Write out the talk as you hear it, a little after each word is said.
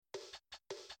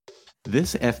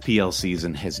This FPL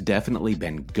season has definitely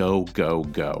been go, go,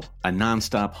 go. A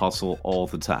nonstop hustle all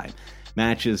the time.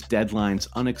 Matches, deadlines,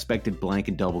 unexpected blank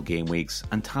and double game weeks,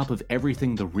 on top of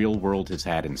everything the real world has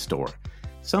had in store.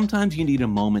 Sometimes you need a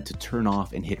moment to turn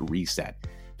off and hit reset.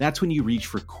 That's when you reach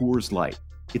for Coors Light.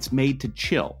 It's made to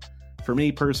chill. For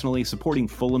me personally, supporting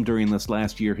Fulham during this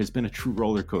last year has been a true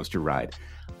roller coaster ride.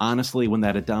 Honestly, when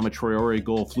that Adama Traore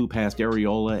goal flew past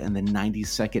Areola in the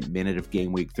 92nd minute of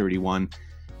game week 31,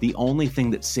 the only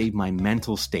thing that saved my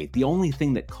mental state, the only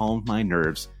thing that calmed my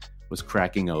nerves, was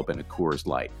cracking open a Coors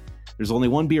Light. There's only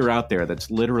one beer out there that's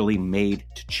literally made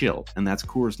to chill, and that's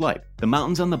Coors Light. The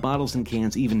mountains on the bottles and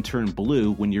cans even turn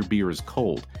blue when your beer is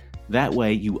cold. That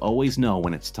way, you always know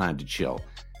when it's time to chill.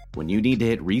 When you need to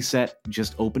hit reset,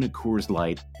 just open a Coors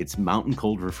Light. It's mountain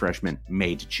cold refreshment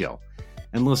made to chill.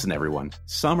 And listen, everyone,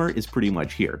 summer is pretty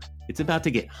much here. It's about to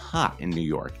get hot in New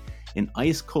York. An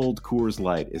ice-cold Coors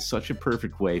Light is such a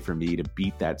perfect way for me to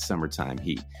beat that summertime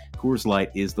heat. Coors Light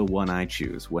is the one I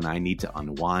choose when I need to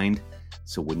unwind.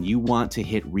 So when you want to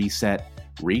hit reset,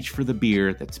 reach for the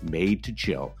beer that's made to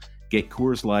chill. Get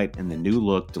Coors Light and the new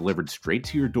look delivered straight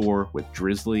to your door with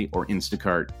Drizzly or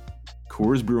Instacart.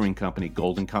 Coors Brewing Company,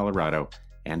 Golden, Colorado.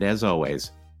 And as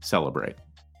always, celebrate.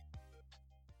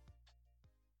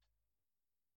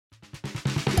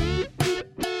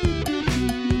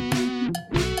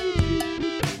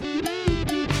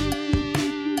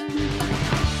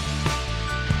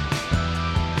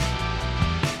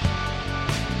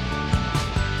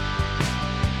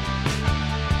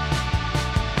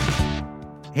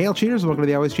 Hail cheaters, welcome to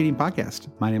the Always Cheating Podcast.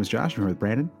 My name is Josh, I'm here with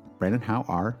Brandon. Brandon, how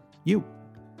are you?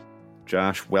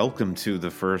 Josh, welcome to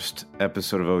the first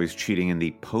episode of Always Cheating in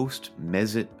the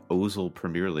post-Mesut Ozil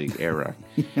Premier League era.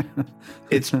 Yeah.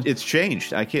 It's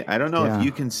changed. I don't know if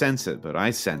you can sense it, but I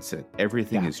sense it.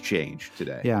 Everything has changed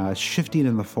today. Yeah, shifting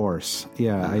in the force.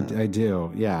 Yeah, I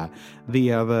do. Yeah,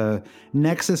 the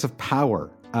nexus of power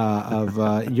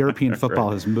of European football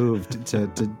has moved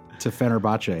to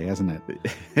Fenerbahce, hasn't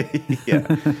it?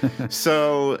 Yeah.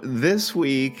 So this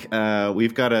week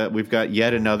we've got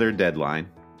yet another deadline.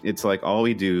 It's like all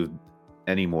we do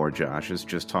anymore, Josh, is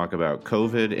just talk about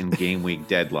COVID and game week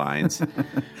deadlines.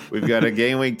 We've got a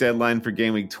game week deadline for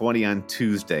game week 20 on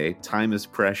Tuesday. Time is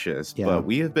precious, but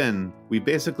we've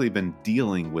basically been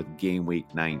dealing with game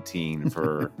week 19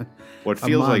 for what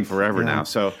feels like forever now.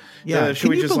 So should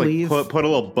we just put a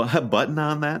little button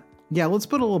on that? Yeah, let's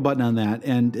put a little button on that,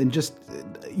 and just,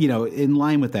 in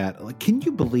line with that, like, can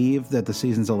you believe that the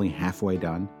season's only halfway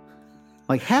done?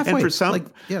 Like halfway, and for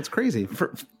some, it's crazy.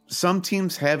 For some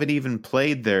teams haven't even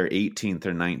played their 18th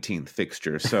or 19th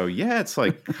fixture, so it's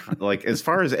like as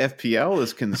far as FPL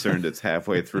is concerned, it's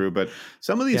halfway through. But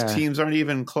some of these teams aren't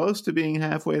even close to being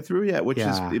halfway through yet, which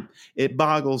is it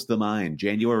boggles the mind.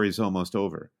 January is almost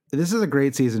over. This is a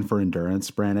great season for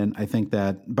endurance, Brandon. I think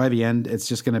that by the end, it's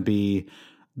just going to be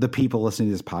the people listening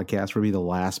to this podcast will be the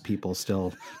last people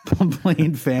still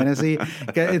playing fantasy.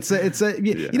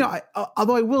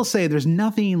 Although I will say there's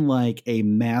nothing like a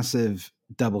massive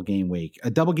double game week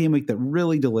that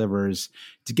really delivers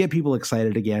to get people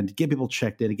excited again, to get people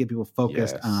checked in, to get people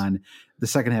focused on the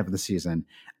second half of the season.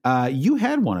 You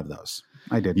had one of those.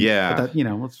 I didn't. Yeah. But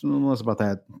that, less about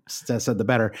that said the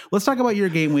better. Let's talk about your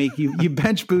game week. You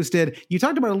bench boosted. You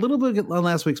talked about it a little bit on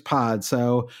last week's pod.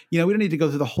 So, we don't need to go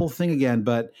through the whole thing again,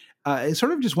 but it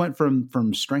sort of just went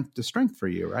from strength to strength for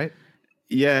you, right?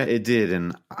 Yeah, it did.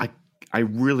 And I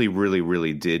really, really,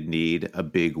 really did need a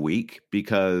big week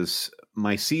because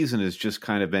my season has just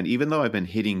kind of been, even though I've been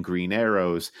hitting green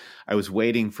arrows, I was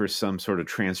waiting for some sort of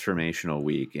transformational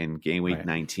week, and game week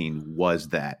 19 was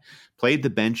that. Played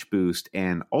the bench boost,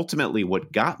 and ultimately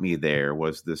what got me there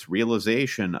was this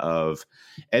realization of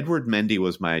Edward Mendy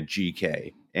was my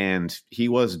GK, and he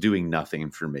was doing nothing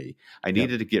for me. I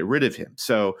needed to get rid of him.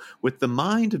 So with the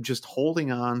mind of just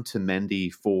holding on to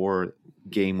Mendy for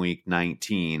game week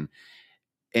 19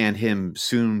 and him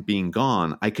soon being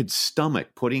gone, I could stomach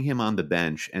putting him on the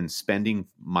bench and spending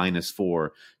 -4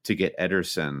 to get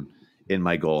Ederson in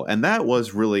my goal. And that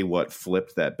was really what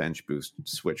flipped that bench boost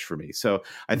switch for me. So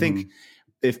I think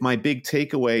if my big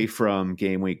takeaway from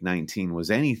game week 19 was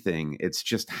anything, it's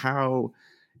just how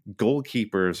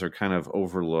goalkeepers are kind of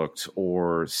overlooked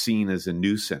or seen as a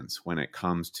nuisance when it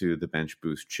comes to the bench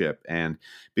boost chip. And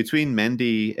between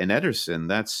Mendy and Ederson,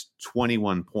 that's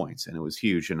 21 points, and it was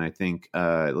huge. And I think,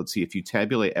 let's see, if you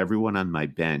tabulate everyone on my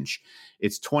bench,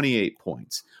 it's 28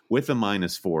 points with a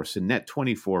 -4. So net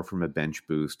 24 from a bench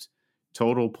boost.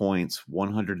 Total points,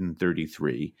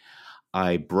 133.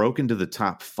 I broke into the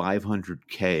top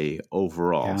 500K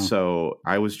overall. Yeah. So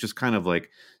I was just kind of like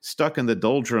stuck in the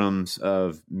doldrums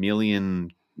of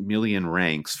million million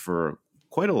ranks for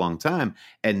quite a long time.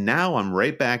 And now I'm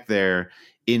right back there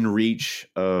in reach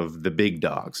of the big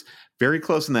dogs. Very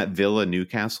close in that Villa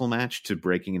Newcastle match to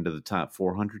breaking into the top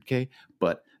 400K,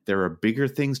 but there are bigger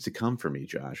things to come for me,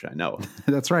 Josh. I know.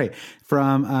 That's right.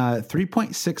 From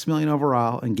 3.6 million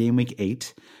overall in game week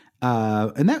 8.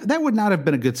 And that would not have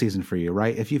been a good season for you,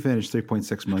 right? If you finished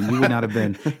 3.6 million, you would not have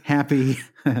been happy.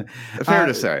 Fair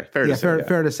to say. Fair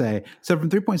to say. So from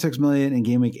 3.6 million in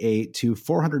game week 8 to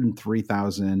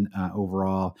 403,000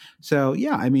 overall. So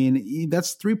yeah, I mean,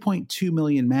 that's 3.2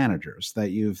 million managers that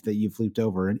you've leaped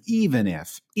over. And even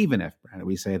if Brandon,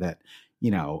 we say that,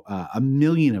 a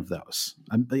million of those,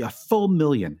 a full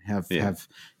million have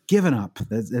given up.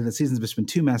 The season's just been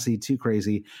too messy, too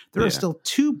crazy. There are still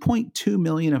 2.2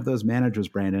 million of those managers,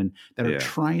 Brandon, that are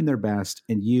trying their best,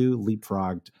 and you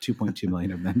leapfrogged 2.2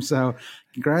 million of them. So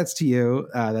congrats to you.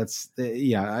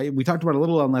 We talked about it a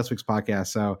little on last week's podcast.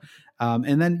 So,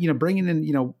 and then, bringing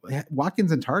in,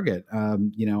 Watkins and Target,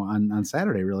 on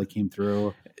Saturday really came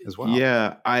through as well.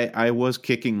 Yeah, I was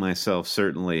kicking myself,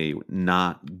 certainly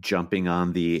not jumping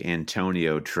on the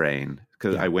Antonio train,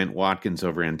 because I went Watkins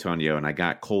over Antonio, and I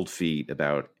got cold feet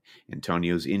about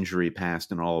Antonio's injury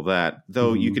past and all of that.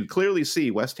 Though you could clearly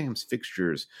see West Ham's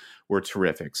fixtures were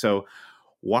terrific. So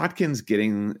Watkins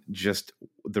getting just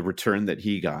the return that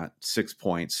he got, 6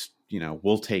 points,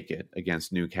 we'll take it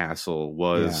against Newcastle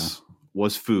was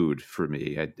food for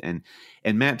me. And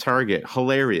Matt Target,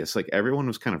 hilarious. Like, everyone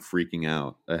was kind of freaking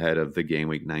out ahead of the game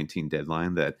week 19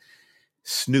 deadline that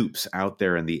snoops out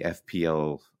there in the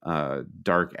FPL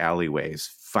dark alleyways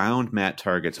found Matt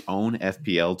Target's own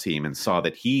FPL team and saw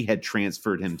that he had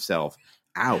transferred himself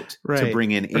out to bring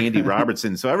in Andy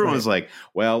Robertson. So everyone was like,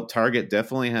 well, Target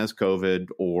definitely has COVID,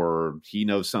 or he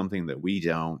knows something that we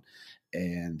don't.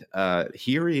 And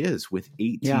here he is with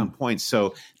 18 points.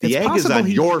 So the egg is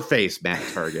on your face, Matt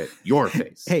Target. Your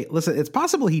face. Hey, listen, it's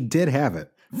possible he did have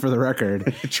it, for the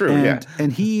record. True,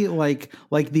 And he, like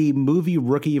the movie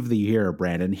Rookie of the Year,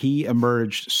 Brandon, he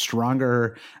emerged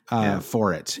stronger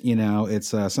for it. It's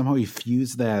somehow he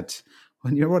fused that.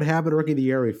 When you know what happened to Rookie of the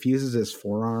Year, he fuses his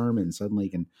forearm and suddenly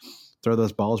he can throw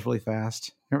those balls really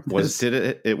fast.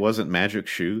 It wasn't Magic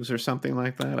Shoes or something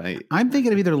like that? I'm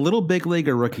thinking of either Little Big League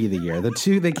or Rookie of the Year. The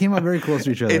two, they came out very close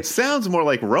to each other. It sounds more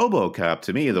like RoboCop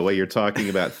to me, the way you're talking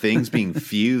about things being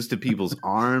fused to people's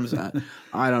arms.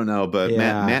 I don't know, but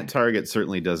Matt Target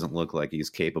certainly doesn't look like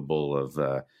he's capable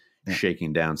of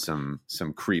shaking down some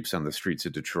creeps on the streets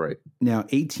of Detroit. Now,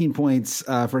 18 points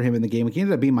for him in the game week. He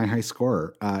ended up being my high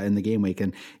scorer in the game week.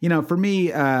 And, for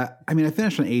me, I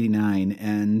finished on 89,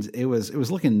 and it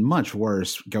was looking much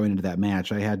worse going into that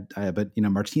match. But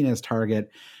Martinez,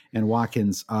 Target, and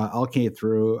Watkins all came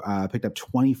through, picked up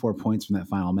 24 points from that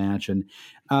final match. And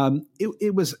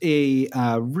it was a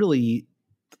really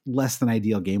less than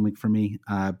ideal game week for me.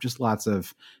 Just lots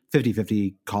of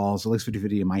 50-50 calls, at least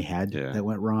 50-50 in my head that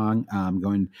went wrong.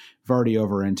 Going Vardy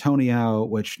over Antonio,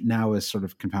 which now is sort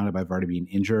of compounded by Vardy being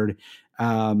injured.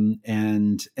 And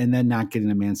then not getting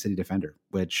a Man City defender,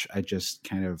 which I just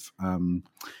kind of,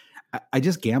 I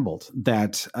just gambled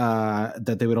that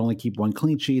they would only keep one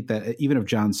clean sheet, that even if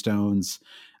John Stones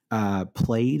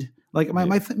played, like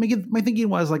my thinking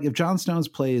was, like, if John Stones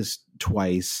plays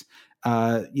twice,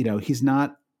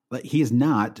 he is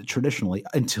not traditionally,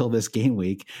 until this game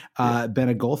week, been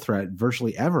a goal threat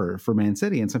virtually ever for Man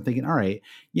City. And so I'm thinking, all right,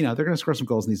 they're going to score some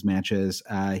goals in these matches.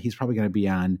 He's probably going to be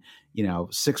on,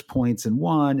 6 points in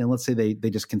one. And let's say they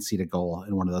just concede a goal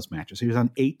in one of those matches. So he was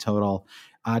on 8 total.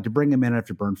 To bring him in, I have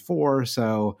to burn 4.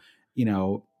 So,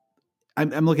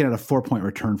 I'm looking at a 4-point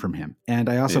return from him. And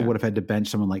I also would have had to bench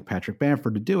someone like Patrick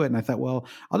Bamford to do it. And I thought, well,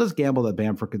 I'll just gamble that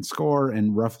Bamford can score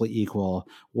and roughly equal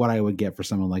what I would get for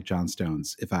someone like John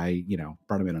Stones if I,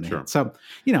 brought him in on a hit. So,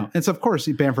 and so of course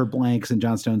Bamford blanks and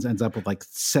John Stones ends up with like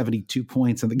 72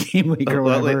 points in the game week or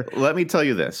whatever. Let me tell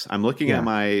you this. I'm looking at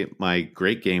my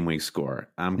great game week score.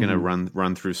 I'm going to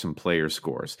run through some player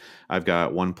scores. I've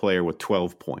got one player with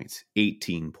 12 points,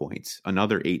 18 points,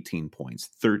 another 18 points,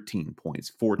 13 points,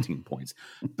 14 points.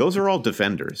 Those are all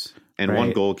defenders and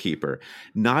one goalkeeper.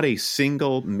 Not a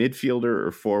single midfielder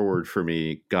or forward for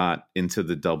me got into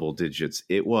the double digits.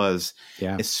 It was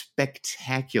a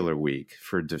spectacular week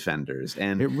for defenders,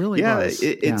 and it really was.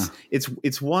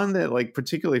 It's one that, like,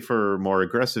 particularly for more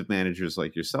aggressive managers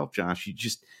like yourself, Josh,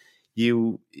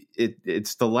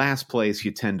 it's the last place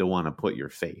you tend to want to put your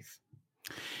faith.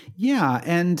 Yeah,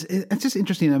 and it's just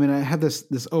interesting. I have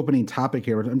this opening topic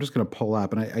here, which I'm just going to pull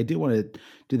up, and I do want to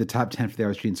do the top 10 for the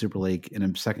Australian Super League in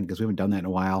a second, because we haven't done that in a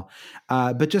while.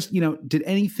 But just, did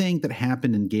anything that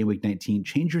happened in Game Week 19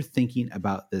 change your thinking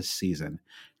about this season?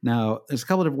 Now, there's a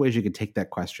couple of different ways you could take that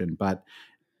question, but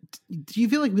do you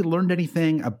feel like we learned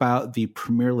anything about the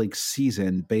Premier League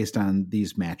season based on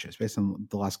these matches, based on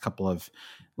the last couple of,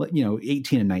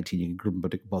 18 and 19, you can group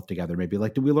them both together. Maybe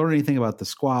like, did we learn anything about the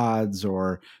squads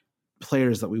or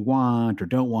players that we want or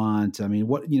don't want? I mean,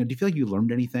 do you feel like you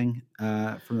learned anything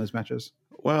from those matches?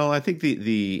 Well, I think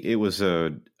it was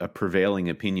a prevailing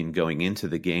opinion going into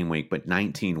the game week, but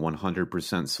 19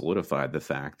 100% solidified the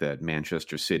fact that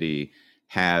Manchester City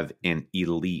have an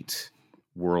elite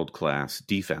world-class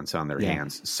defense on their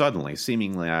hands suddenly,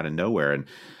 seemingly out of nowhere. And,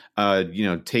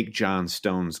 take John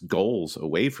Stones' goals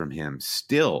away from him.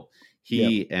 Still,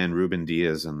 he and Ruben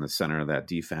Diaz in the center of that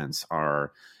defense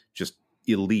are just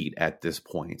elite at this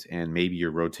point. And maybe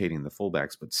you're rotating the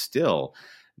fullbacks, but still,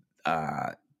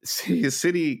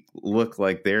 City look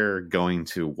like they're going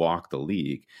to walk the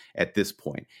league at this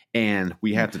point. And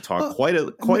we have to talk quite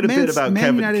a bit about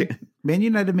Kevin. Man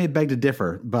United may beg to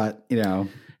differ, but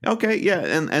Okay, yeah,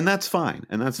 and that's fine,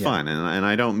 and that's fine, and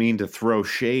I don't mean to throw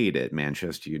shade at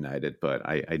Manchester United, but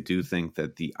I do think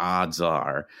that the odds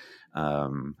are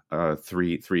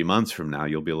 3 months from now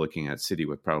you'll be looking at City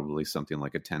with probably something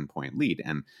like a 10-point lead,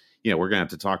 and we're going to have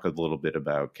to talk a little bit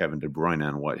about Kevin De Bruyne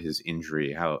and what his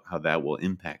injury, how that will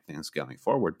impact things going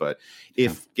forward. But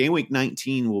if Game Week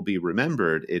 19 will be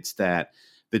remembered, it's that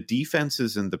the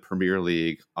defenses in the Premier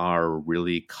League are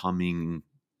really coming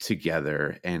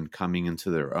together and coming into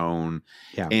their own.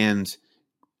 Yeah. And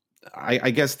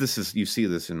I guess you see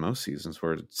this in most seasons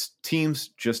where teams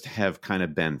just have kind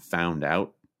of been found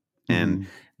out and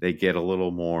they get a little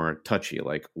more touchy.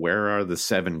 Like, where are the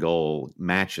 7-goal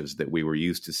matches that we were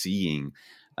used to seeing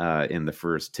in the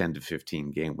first 10 to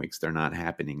 15 game weeks? They're not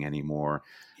happening anymore.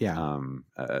 Yeah.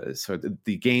 So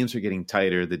the games are getting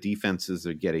tighter. The defenses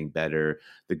are getting better.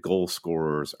 The goal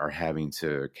scorers are having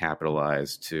to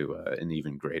capitalize to an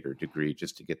even greater degree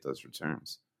just to get those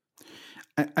returns.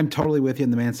 I'm totally with you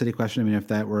in the Man City question. I mean,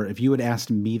 if you had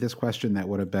asked me this question, that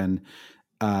would have been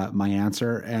my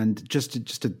answer. And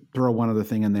just to throw one other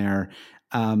thing in there,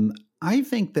 I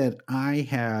think that I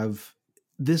have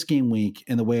this game week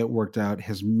and the way it worked out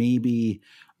has maybe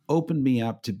opened me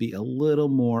up to be a little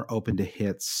more open to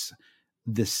hits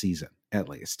this season, at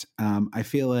least. I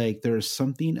feel like there's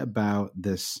something about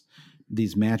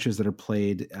these matches that are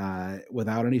played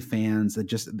without any fans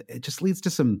that it just leads to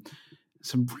some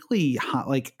really hot,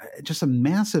 like just some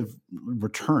massive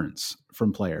returns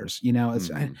from players.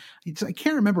 I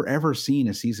can't remember ever seeing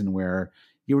a season where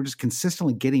you were just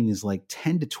consistently getting these like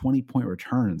 10 to 20 point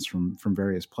returns from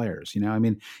various players. I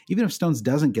mean, even if Stones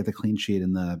doesn't get the clean sheet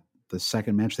in the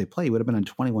second match they play, he would have been on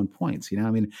 21 points.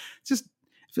 I mean, it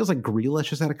feels like Grealish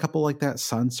has had a couple like that.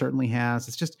 Son certainly has.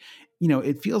 It's just,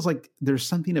 it feels like there's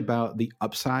something about the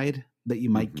upside that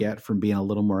you might get from being a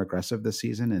little more aggressive this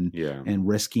season and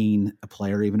risking a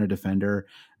player, even a defender,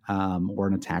 or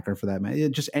an attacker for that.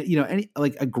 It just, any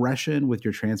like aggression with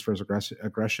your transfers,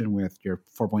 aggression with your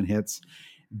 4-point hits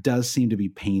does seem to be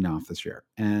paying off this year.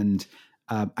 And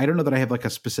I don't know that I have like a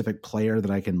specific player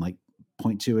that I can like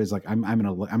point to as like, I'm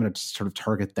going to sort of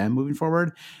target them moving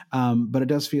forward. But it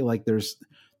does feel like there's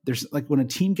like when a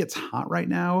team gets hot right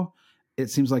now, it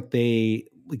seems like they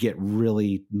get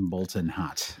really molten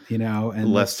hot, and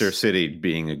Leicester City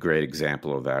being a great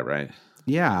example of that, right?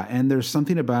 Yeah. And there's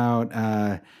something about,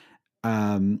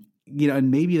 and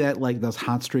maybe that like those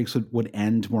hot streaks would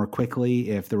end more quickly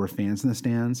if there were fans in the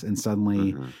stands, and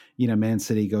suddenly, Man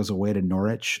City goes away to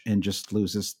Norwich and just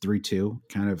loses 3-2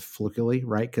 kind of flukily,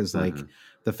 right? Because like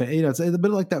it's a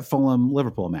bit like that Fulham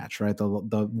Liverpool match, right? The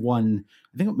one,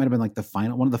 I think it might have been like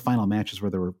one of the final matches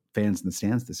where there were fans in the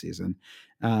stands this season,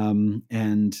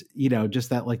 and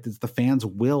just that like the fans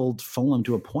willed Fulham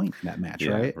to a point in that match,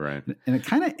 right? Right, and it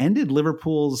kind of ended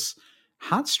Liverpool's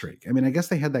hot streak. I mean, I guess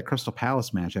they had that Crystal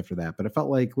Palace match after that, but it felt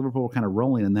like Liverpool were kind of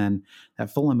rolling, and then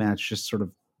that Fulham match just sort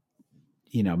of,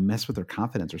 messed with their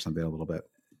confidence or something a little bit.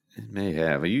 It may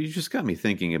have. You just got me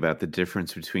thinking about the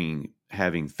difference between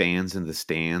having fans in the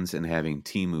stands and having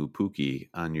Timu Pukki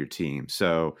on your team.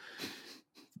 So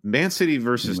Man City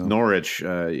versus Norwich,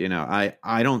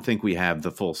 I don't think we have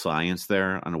the full science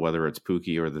there on whether it's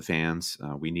Pukki or the fans.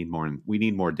 We need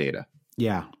more data.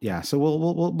 Yeah. So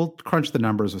we'll crunch the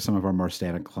numbers with some of our more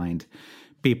stat inclined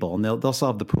people, and they'll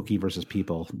solve the Pookie versus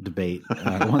people debate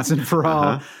once and for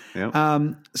all.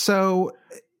 Yep. So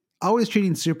always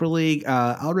treating Super League.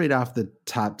 I'll read off the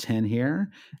top 10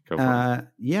 here. Go for it.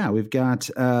 Yeah, we've got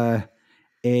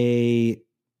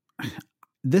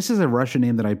this is a Russian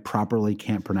name that I properly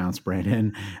can't pronounce,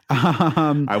 Brandon.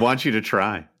 I want you to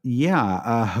try.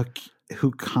 Yeah.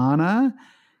 Hukana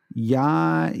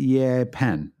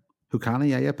Yayepen. Hukana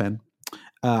Yayepen.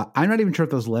 I'm not even sure if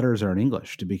those letters are in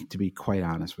English, to be quite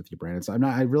honest with you, Brandon. So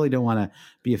I really don't want to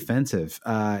be offensive.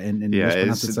 And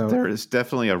mispronounce it. So there is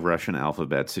definitely a Russian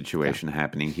alphabet situation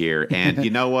happening here. And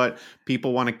you know what?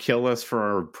 People want to kill us for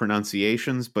our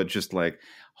pronunciations, but just like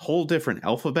whole different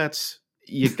alphabets,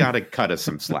 you got to cut us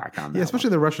some slack on that. Yeah, especially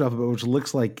the Russian alphabet, which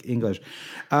looks like English.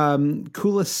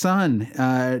 Kula Sun,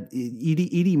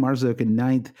 Edie Marzuk in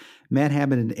 9th, Matt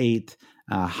Habit in 8th,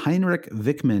 Heinrich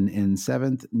Wickman in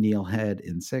 7th, Neil Head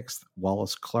in 6th,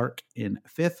 Wallace Clark in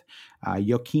 5th,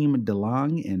 Joachim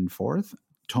DeLong in 4th,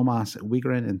 Tomas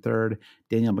Wigren in 3rd,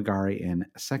 Daniel Magari in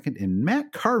 2nd, and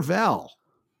Matt Carvel.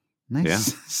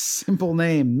 Nice, simple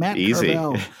name, Matt Easy.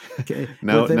 Carvel. Okay.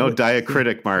 no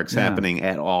diacritic marks happening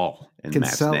at all in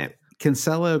Matt's name.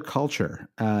 Cancelo Culture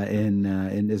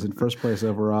is in first place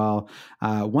overall,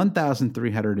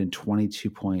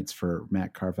 1,322 points for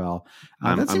Matt Carvel.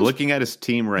 I'm looking at his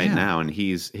team right now, and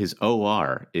his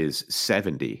OR is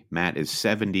 70. Matt is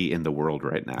 70 in the world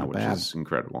right now, which is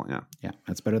incredible. Yeah,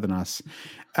 that's better than us.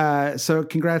 So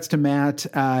congrats to Matt.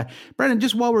 Brandon,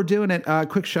 just while we're doing it,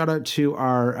 quick shout out to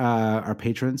our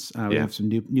patrons. We have some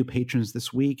new patrons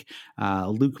this week.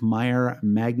 Luke Meyer,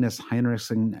 Magnus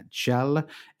Heinrichsen Chell,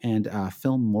 and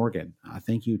Phil Morgan.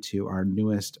 Thank you to our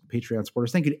newest Patreon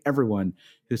supporters. Thank you to everyone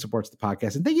who supports the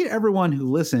podcast. And thank you to everyone who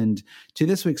listened to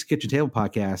this week's Kitchen Table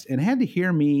podcast and had to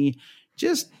hear me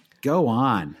just go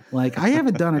on. Like, I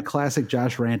haven't done a classic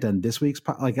Josh rant on this week's,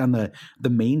 on the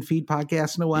main feed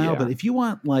podcast in a while. But if you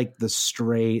want like the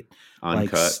straight,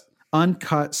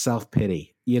 uncut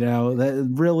self-pity,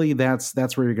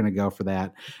 that's where you're going to go for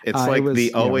that. It's like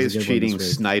the always cheating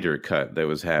Snyder cut that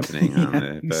was happening on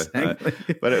it. Exactly.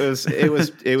 But it was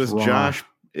Josh.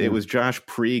 It was Josh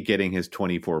pre getting his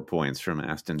 24 points from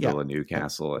Aston Villa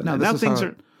Newcastle. And now things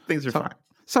are fine.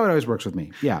 So it always works with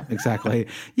me. Yeah, exactly.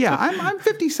 Yeah, I'm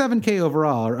 57K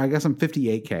overall, or I guess I'm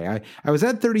 58K. I was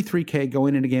at 33K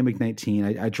going into Game Week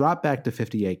 19. I dropped back to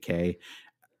 58K.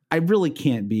 I really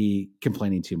can't be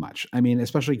complaining too much. I mean,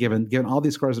 especially given all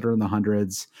these scores that are in the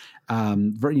hundreds.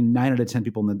 9 out of 10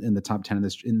 people in the top 10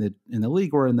 in the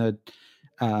league were in the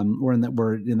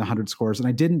 100 scores, and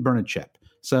I didn't burn a chip.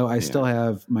 So I still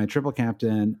have my triple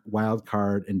captain, wild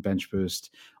card, and bench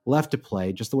boost left to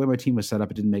play. Just the way my team was set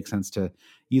up, it didn't make sense to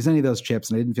use any of those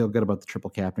chips, and I didn't feel good about the triple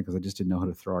captain because I just didn't know how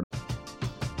to throw it.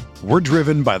 We're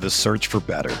driven by the search for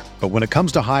better. But when it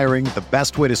comes to hiring, the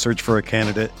best way to search for a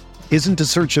candidate isn't to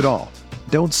search at all.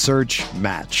 Don't search,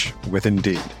 match with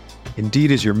Indeed. Indeed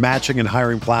is your matching and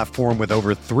hiring platform with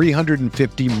over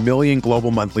 350 million global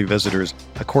monthly visitors,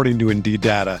 according to Indeed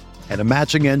data, and a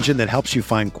matching engine that helps you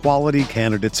find quality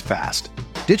candidates fast.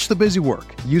 Ditch the busy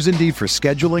work. Use Indeed for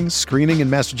scheduling, screening,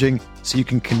 and messaging so you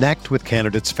can connect with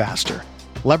candidates faster.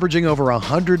 Leveraging over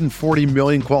 140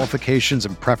 million qualifications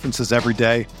and preferences every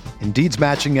day, Indeed's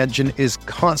matching engine is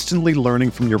constantly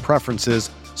learning from your preferences,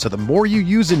 so the more you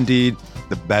use Indeed,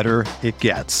 the better it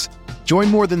gets. Join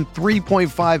more than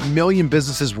 3.5 million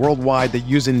businesses worldwide that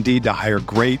use Indeed to hire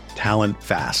great talent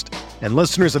fast. And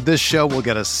listeners of this show will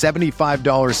get a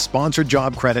 $75 sponsored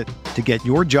job credit to get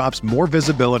your jobs more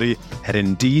visibility at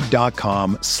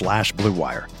Indeed.com/Blue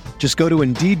Wire. Just go to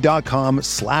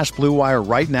Indeed.com/Blue Wire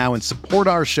right now and support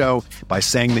our show by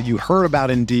saying that you heard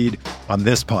about Indeed on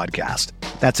this podcast.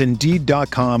 That's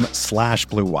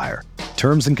Indeed.com/Blue Wire.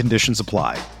 Terms and conditions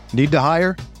apply. Need to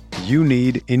hire? You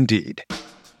need Indeed.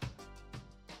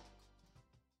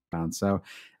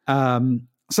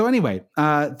 So anyway,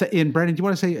 and Brandon, do you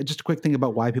want to say just a quick thing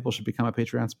about why people should become a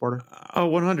Patreon supporter? Oh,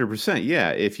 100%.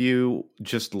 Yeah. If you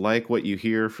just like what you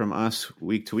hear from us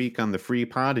week to week on the free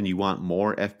pod and you want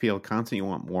more FPL content, you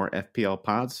want more FPL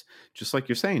pods, just like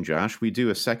you're saying, Josh, we do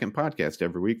a second podcast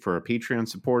every week for our Patreon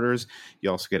supporters.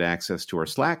 You also get access to our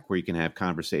Slack where you can have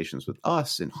conversations with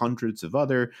us and hundreds of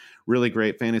other really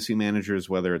great fantasy managers,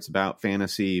 whether it's about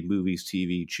fantasy, movies,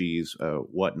 TV, cheese,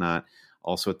 whatnot.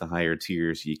 Also, at the higher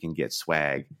tiers, you can get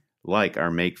swag like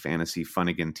our Make Fantasy Fun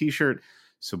Again t-shirt.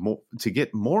 So to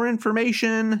get more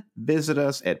information, visit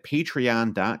us at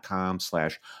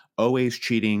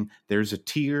patreon.com/alwayscheating. There's a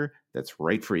tier that's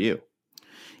right for you.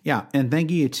 Yeah, and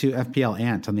thank you to FPL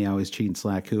Ant on the Always Cheating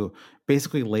Slack, who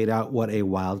basically laid out what a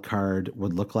wild card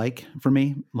would look like for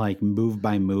me, like move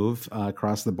by move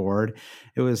across the board.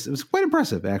 It was quite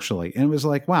impressive, actually, and it was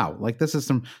like, wow, like this is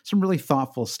some really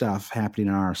thoughtful stuff happening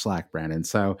in our Slack, Brandon.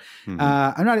 So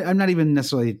I'm not even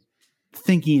necessarily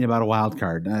thinking about a wild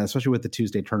card, especially with the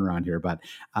Tuesday turnaround here. But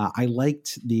I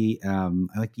liked the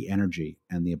energy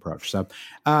and the approach. So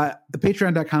the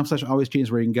patreon.com/alwayscheating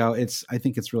is where you can go. I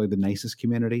think it's really the nicest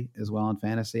community as well in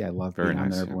fantasy. I love being on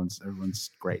there.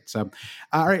 Everyone's great. So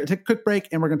all right, we'll take a quick break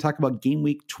and we're going to talk about game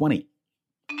week 20.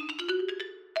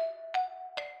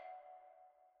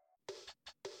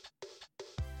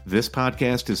 This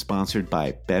podcast is sponsored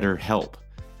by BetterHelp.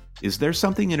 Is there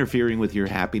something interfering with your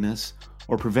happiness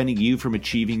or preventing you from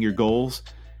achieving your goals?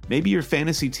 Maybe your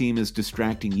fantasy team is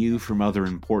distracting you from other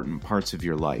important parts of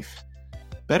your life.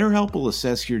 BetterHelp will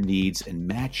assess your needs and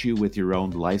match you with your own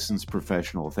licensed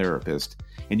professional therapist,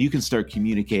 and you can start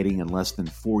communicating in less than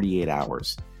 48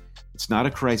 hours. It's not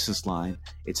a crisis line,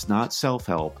 it's not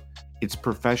self-help, it's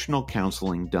professional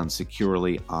counseling done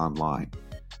securely online.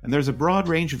 And there's a broad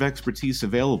range of expertise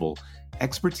available,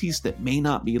 expertise that may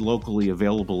not be locally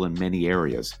available in many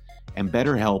areas, and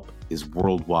BetterHelp is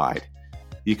worldwide.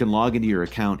 You can log into your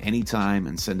account anytime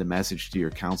and send a message to your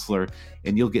counselor,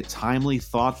 and you'll get timely,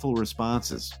 thoughtful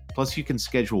responses. Plus, you can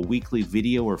schedule weekly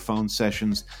video or phone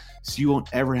sessions so you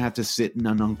won't ever have to sit in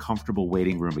an uncomfortable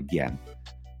waiting room again.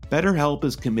 BetterHelp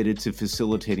is committed to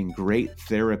facilitating great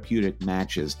therapeutic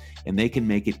matches, and they can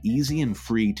make it easy and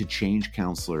free to change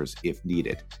counselors if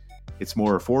needed. It's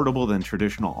more affordable than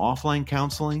traditional offline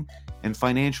counseling, and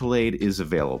financial aid is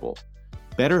available.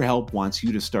 BetterHelp wants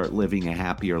you to start living a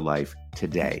happier life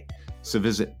today. So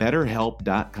visit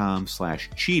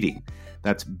betterhelp.com/cheating.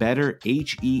 That's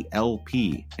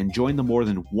BetterHelp, and join the more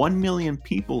than 1 million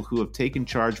people who have taken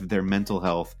charge of their mental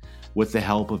health with the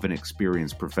help of an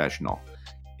experienced professional.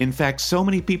 In fact, so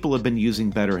many people have been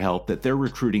using BetterHelp that they're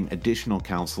recruiting additional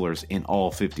counselors in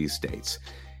all 50 states.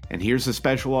 And here's a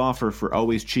special offer for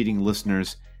Always Cheating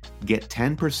listeners. Get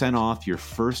 10% off your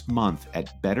first month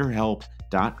at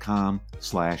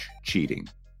betterhelp.com/cheating.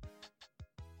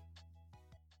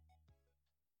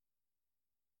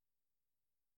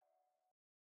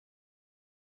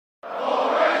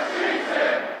 All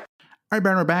right,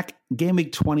 Baron, we're back. Game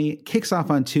week 20 kicks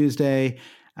off on Tuesday.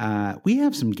 We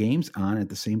have some games on at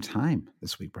the same time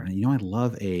this week, Brennan. You know, I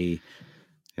love a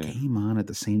game on at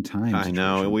the same time. I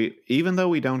know. Even though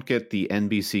we don't get the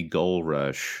NBC Goal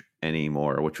Rush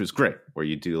anymore, which was great, where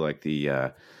you do like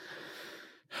the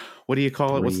what do you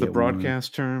call it? What's the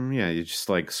broadcast term? Yeah, you're just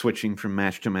like switching from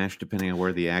match to match depending on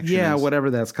where the action is. Yeah, whatever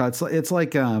that's called. It's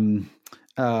like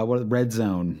what Red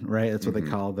Zone, right? That's what they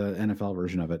call the NFL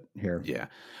version of it here. Yeah.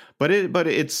 But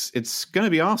it's going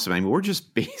to be awesome. I mean, we're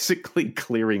just basically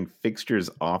clearing fixtures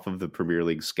off of the Premier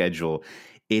League schedule.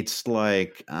 It's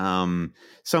like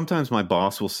sometimes my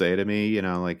boss will say to me, you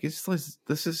know, like this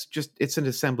is just it's an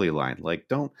assembly line. Like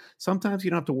sometimes you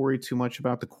don't have to worry too much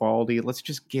about the quality. Let's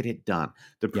just get it done.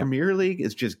 The Premier League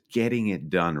is just getting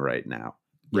it done right now,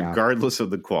 regardless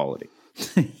of the quality.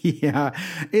 Yeah,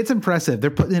 it's impressive. They're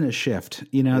putting in a shift.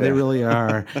 You know, they really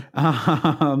are.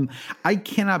 I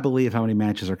cannot believe how many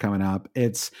matches are coming up.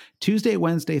 It's Tuesday,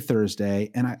 Wednesday, Thursday,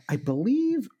 and I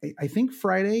think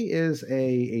Friday is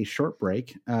a short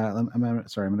break. I'm going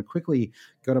to quickly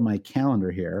go to my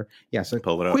calendar here. Yeah, so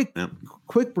pull it up.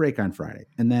 Quick break on Friday,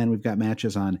 and then we've got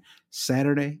matches on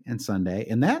Saturday and Sunday,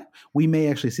 and that we may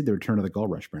actually see the return of the Goal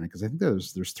Rush, Brennan, because I think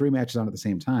there's 3 matches on at the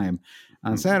same time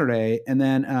on Saturday, and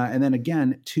then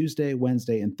again Tuesday,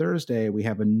 Wednesday, and Thursday we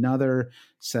have another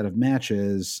set of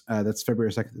matches. That's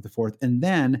February 2nd to the 4th, and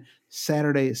then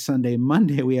Saturday, Sunday,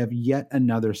 Monday we have yet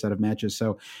another set of matches.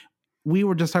 So we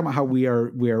were just talking about how we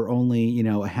are only, you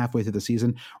know, halfway through the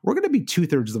season. We're going to be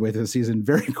 2/3 of the way through the season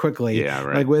very quickly. Yeah,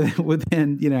 right. Like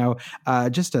within you know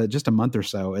just a month or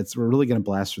so. We're really going to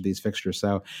blast through these fixtures.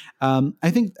 So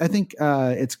I think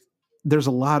there's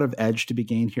a lot of edge to be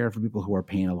gained here for people who are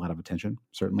paying a lot of attention.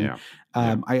 Certainly,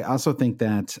 I also think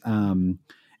that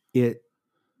it.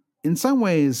 In some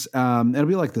ways, it'll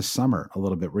be like the summer a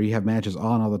little bit where you have matches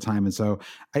on all the time. And so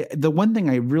the one thing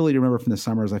I really remember from the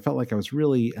summer is I felt like I was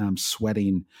really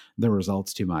sweating the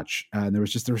results too much. And there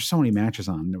were so many matches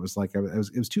on. And it was like,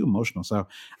 it was too emotional. So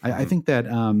I think that,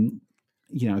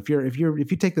 you know, if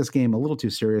you take this game a little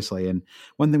too seriously, and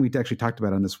one thing we actually talked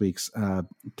about on this week's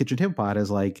Kitchen Table Pod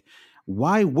is like,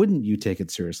 why wouldn't you take it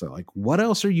seriously? Like, what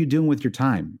else are you doing with your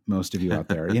time? Most of you out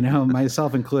there, you know,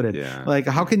 myself included. Like,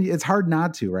 how can you? It's hard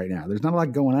not to right now. There's not a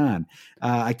lot going on.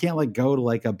 I can't like go to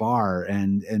like a bar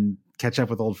and catch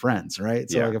up with old friends, right?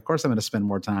 So like, of course, I'm going to spend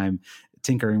more time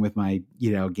tinkering with my,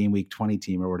 you know, game week 20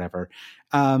 team or whatever.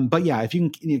 But yeah, if you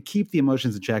can keep the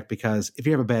emotions in check, because if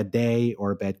you have a bad day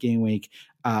or a bad game week,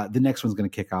 the next one's going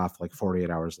to kick off like 48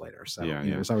 hours later. So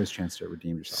there's always a chance to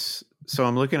redeem yourself. So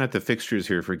I'm looking at the fixtures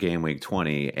here for game week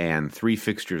 20, and 3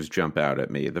 fixtures jump out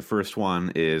at me. The first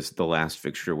one is the last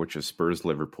fixture, which is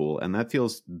Spurs-Liverpool, and that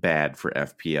feels bad for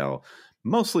FPL,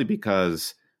 mostly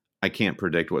because I can't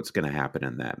predict what's going to happen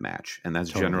in that match, and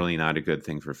that's generally not a good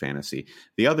thing for fantasy.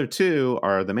 The other 2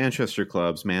 are the Manchester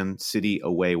clubs, Man City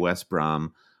away West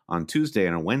Brom on Tuesday,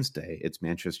 and on Wednesday, it's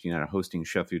Manchester United hosting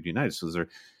Sheffield United. So those are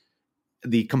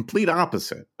the complete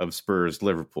opposite of Spurs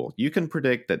Liverpool. You can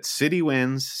predict that City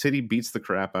wins, City beats the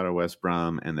crap out of West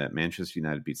Brom, and that Manchester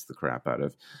United beats the crap out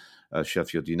of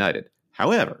Sheffield United.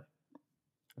 However,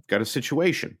 I've got a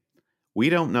situation. We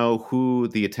don't know who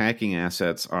the attacking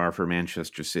assets are for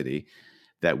Manchester City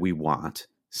that we want.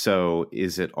 So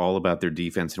is it all about their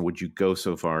defense? And would you go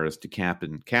so far as to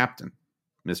captain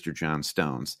Mr. John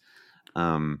Stones?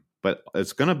 But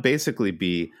it's going to basically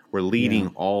be we're leading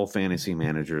all fantasy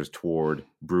managers toward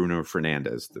Bruno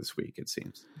Fernandes this week, it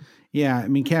seems. Yeah, I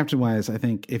mean, captain-wise, I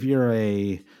think if you're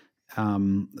a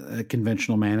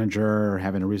conventional manager or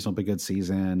having a reasonably good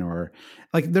season, or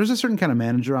like there's a certain kind of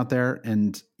manager out there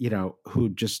and, who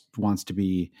just wants to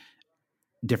be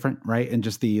different, right? And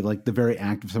just the very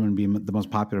act of someone being the most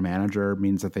popular manager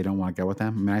means that they don't want to go with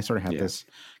them. I mean, I sort of have this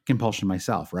compulsion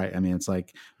myself, right? I mean, it's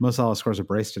like Mo Salah scores a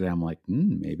brace today. I'm like,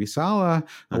 maybe Salah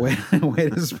away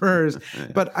to Spurs.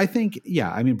 But I think,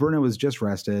 Bruno was just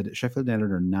rested. Sheffield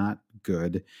United are not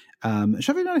good.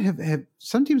 Sheffield United have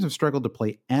some teams have struggled to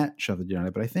play at Sheffield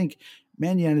United, but I think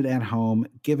Man United at home,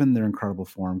 given their incredible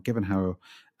form, given how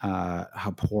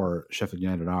poor Sheffield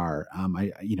United are,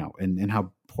 and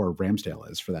how poor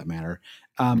Ramsdale is for that matter.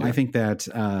 I think that,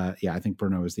 I think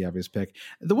Bruno is the obvious pick.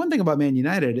 The one thing about Man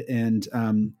United, and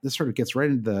this sort of gets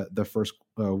right into the first,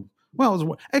 let's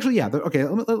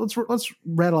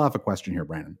rattle off a question here,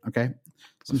 Brandon. Okay.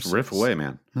 Let's riff away,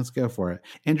 man. Let's go for it.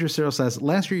 Andrew Cyril says,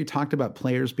 last year you talked about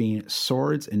players being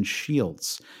swords and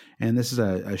shields. And this is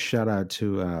a shout out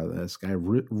to this guy,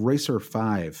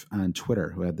 Racer5 on Twitter,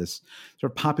 who had this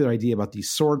sort of popular idea about the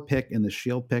sword pick and the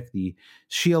shield pick. The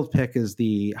shield pick is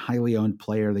the highly owned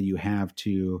player that you have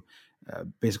to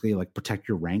basically like protect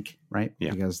your rank, right? Yeah.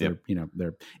 Because they're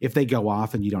if they go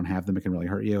off and you don't have them, it can really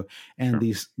hurt you. And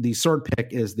the sword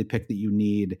pick is the pick that you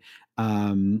need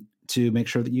to make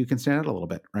sure that you can stand out a little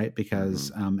bit, right?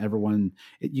 Because everyone,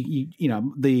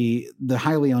 the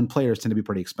highly owned players tend to be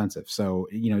pretty expensive. So,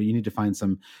 you need to find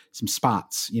some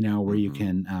spots, where you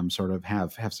can sort of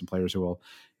have some players who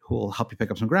will help you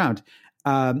pick up some ground.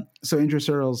 So Andrew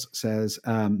Searles says,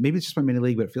 maybe it's just my mini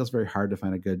league, but it feels very hard to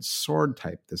find a good sword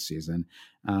type this season.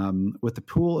 With the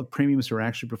pool of premiums who are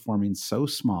actually performing so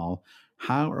small,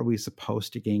 how are we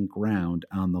supposed to gain ground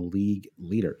on the league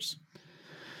leaders?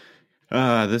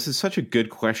 This is such a good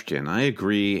question. I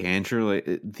agree, Andrew.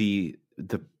 The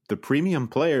premium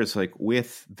players, like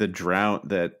with the drought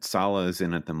that Salah is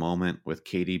in at the moment, with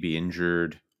KDB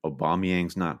injured,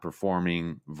 Aubameyang's not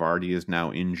performing, Vardy is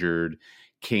now injured,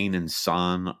 Kane and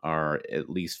Son are at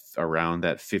least around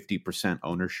that 50%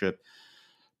 ownership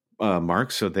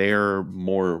mark, so they're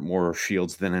more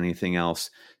shields than anything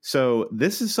else. So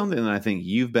this is something that I think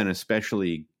you've been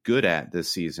especially good at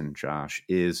this season, Josh,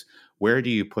 is where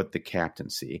do you put the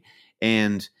captaincy?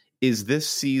 And is this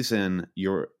season,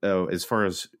 your as far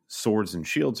as swords and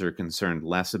shields are concerned,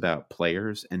 less about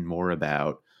players and more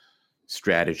about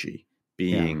strategy,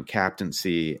 being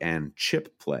captaincy and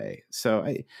chip play? So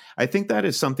I think that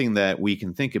is something that we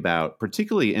can think about,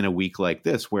 particularly in a week like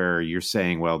this, where you're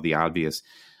saying, well, the obvious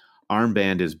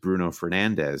armband is Bruno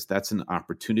Fernandes. That's an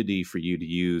opportunity for you to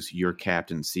use your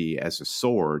captaincy as a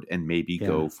sword and maybe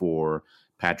go for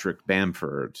Patrick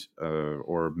Bamford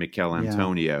or Mikel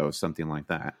Antonio, something like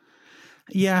that.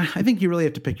 Yeah, I think you really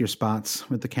have to pick your spots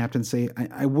with the captaincy.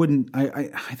 I wouldn't. I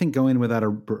think going without a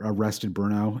rested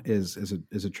Bruno is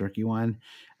a tricky one.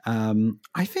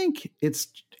 I think it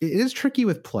is tricky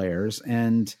with players,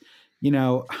 and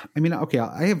I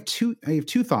have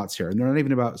two thoughts here, and they're not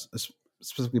even about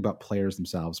specifically about players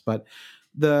themselves. But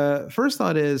the first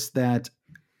thought is that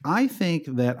I think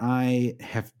that I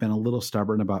have been a little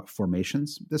stubborn about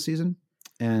formations this season.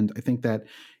 And I think that,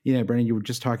 Brandon, you were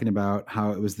just talking about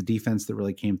how it was the defense that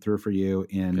really came through for you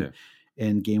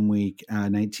in game week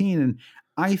 19. And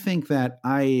I think that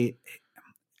I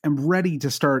am ready to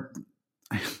start.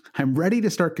 I'm ready to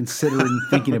start considering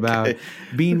thinking about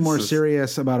being more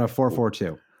serious about a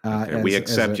 4-4-2. We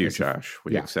accept you, Josh.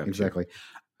 We accept exactly.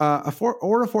 A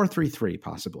 4-3-3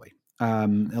 possibly. A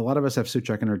lot of us have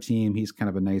Souček in our team. He's kind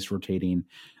of a nice rotating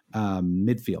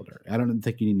midfielder. I don't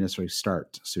think you need to necessarily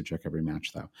start Souček every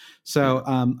match, though. So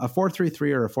a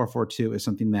 4-3-3 or a 4-4-2 is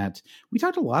something that we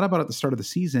talked a lot about at the start of the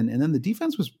season, and then the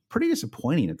defense was pretty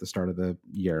disappointing at the start of the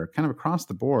year, kind of across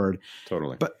the board.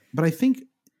 Totally. But I think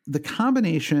the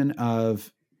combination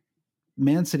of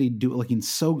Man City looking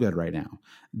so good right now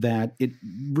that it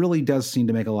really does seem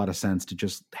to make a lot of sense to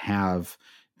just have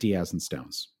Diaz and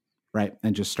Stones, right?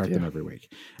 And just start them every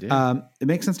week. Yeah. It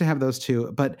makes sense to have those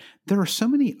two, but there are so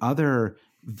many other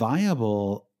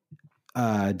viable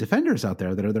defenders out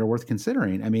there that are worth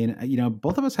considering. I mean,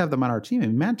 both of us have them on our team.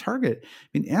 And Matt Targett,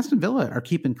 Aston Villa are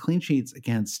keeping clean sheets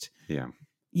against,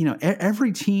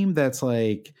 every team that's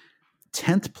like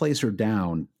 10th place or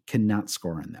down cannot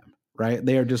score on them, right?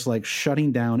 They are just like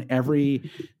shutting down every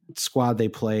squad they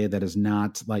play that does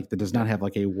not have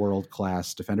like a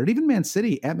world-class defender. And even Man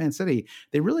City,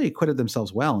 they really acquitted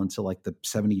themselves well until like the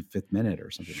 75th minute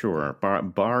or something. Sure.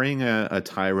 Barring a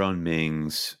Tyrone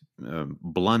Mings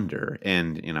blunder,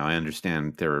 and I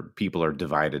understand people are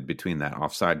divided between that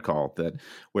offside call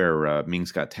where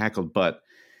Mings got tackled, but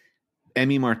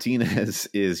Emi Martinez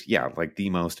is like the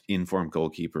most informed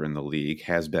goalkeeper in the league,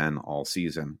 has been all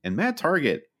season. And Matt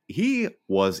Targett, he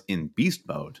was in beast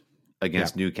mode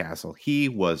against Newcastle. He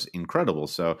was incredible.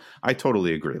 So I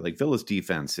totally agree. Like, Villa's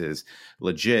defense is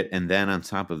legit, and then on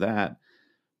top of that,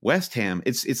 West Ham,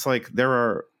 it's like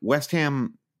West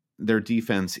Ham, their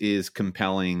defense is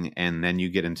compelling, and then you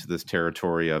get into this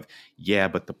territory of,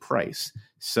 but the price.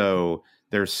 So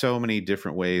there's so many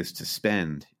different ways to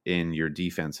spend in your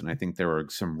defense, and I think there are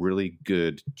some really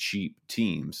good, cheap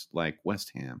teams like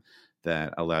West Ham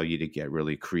that allow you to get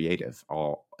really creative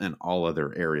in all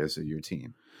other areas of your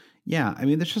team. Yeah,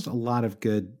 there's just a lot of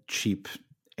good, cheap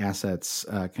assets.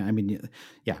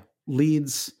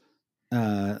 Leeds,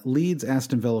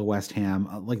 Aston Villa, West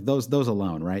Ham, like those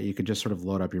alone, right? You could just sort of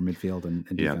load up your midfield and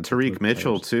Tariq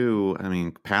Mitchell too.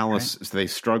 Palace, right? They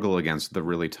struggle against the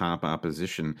really top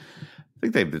opposition. I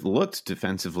think they've looked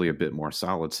defensively a bit more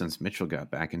solid since Mitchell got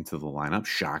back into the lineup.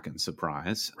 Shock and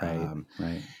surprise, right.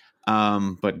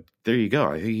 But there you go.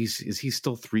 I think he's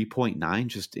still 3.9,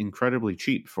 just incredibly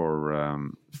cheap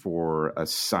for a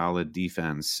solid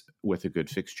defense with a good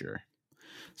fixture.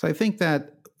 So I think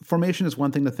that formation is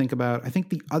one thing to think about. I think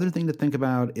the other thing to think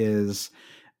about is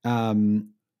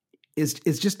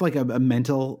just like a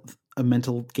mental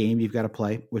game you've got to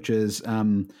play, which is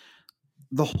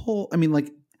the whole.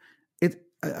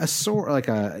 A sword, like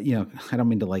I don't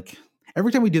mean to like.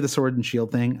 Every time we do the sword and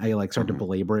shield thing, I like start to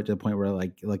belabor it to the point where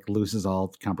like loses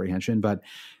all comprehension. But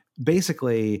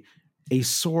basically, a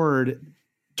sword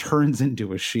turns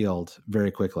into a shield very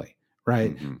quickly.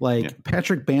 Right.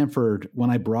 Patrick Bamford,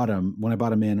 when I bought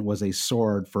him in, was a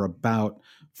sword for about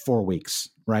 4 weeks.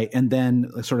 Right. And then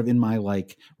sort of in my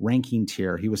like ranking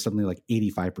tier, he was suddenly like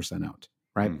 85% out.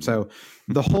 Right. Mm-hmm. So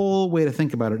the whole way to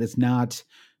think about it is not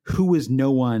who is no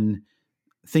one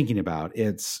thinking about.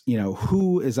 It's,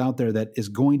 who is out there that is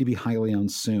going to be highly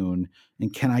owned soon,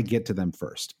 and can I get to them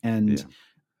first? And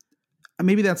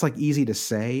maybe that's like easy to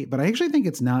say, but I actually think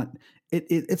it's not.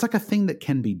 It's like a thing that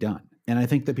can be done. And I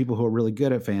think that people who are really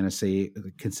good at fantasy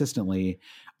consistently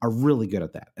are really good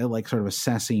at that, at like sort of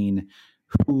assessing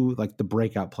who like the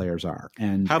breakout players are.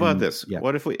 And how about this? Yeah.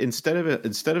 What if we instead of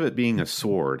it being a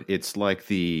sword, it's like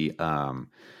the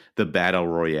battle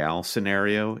royale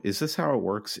scenario? Is this how it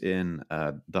works in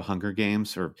the Hunger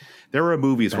Games? Or there are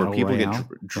movies battle where people royale?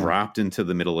 Get dropped into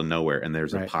the middle of nowhere, and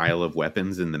there's a pile of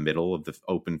weapons in the middle of the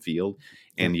open field,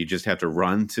 and you just have to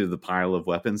run to the pile of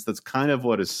weapons. That's kind of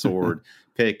what a sword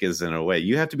pick is in a way.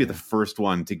 You have to be the first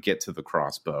one to get to the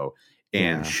crossbow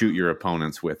and shoot your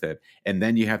opponents with it, and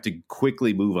then you have to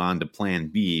quickly move on to plan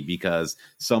B because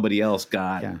somebody else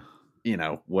got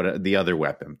what the other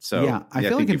weapon. So I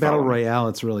feel like in battle royale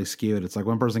it's really skewed. It's like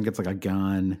one person gets like a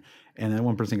gun, and then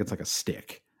one person gets like a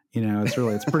stick.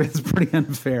 It's pretty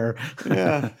unfair.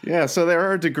 Yeah. So there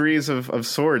are degrees of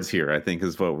swords here, I think,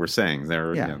 is what we're saying.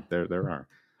 There are.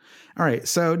 All right.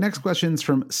 So next question's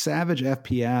from Savage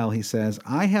FPL. He says,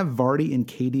 I have Vardy and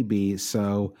KDB,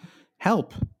 so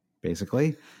help,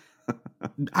 basically.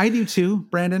 I do too,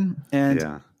 Brandon.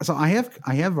 And so I have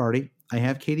Vardy, I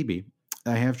have KDB,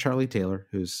 I have Charlie Taylor,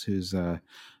 who's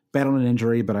battling an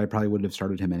injury, but I probably wouldn't have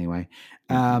started him anyway.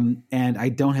 And I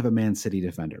don't have a Man City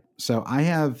defender. So I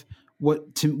have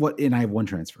and I have one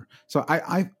transfer. So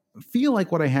I feel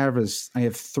like what I have is I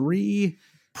have 3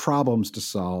 problems to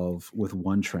solve with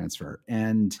one transfer.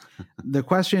 And the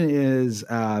question is,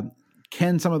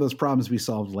 can some of those problems be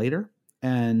solved later?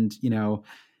 And,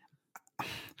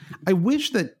 I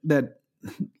wish that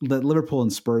Liverpool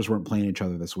and Spurs weren't playing each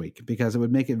other this week, because it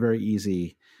would make it very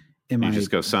easy.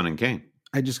 Just go Son and Kane.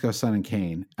 I just go Son and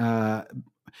Kane. I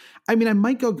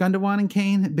might go Gundogan and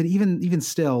Kane, but even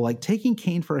still, like taking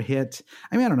Kane for a hit.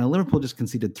 I don't know. Liverpool just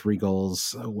conceded 3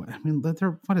 goals.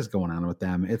 What is going on with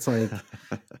them? It's like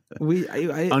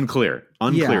unclear,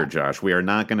 Josh. We are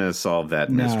not going to solve that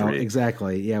mystery. No,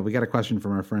 exactly. Yeah, we got a question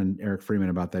from our friend Eric Freeman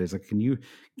about that. He's like, can you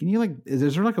like,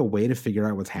 is there like a way to figure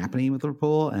out what's happening with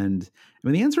Liverpool? And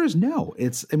the answer is no.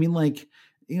 It's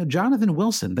Jonathan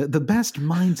Wilson, the best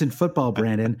minds in football,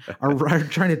 Brandon, are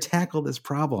trying to tackle this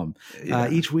problem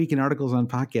each week in articles on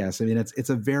podcasts. I mean, it's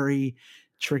a very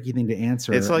tricky thing to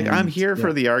answer. It's like, I'm here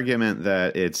for the argument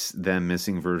that it's them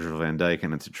missing Virgil van Dijk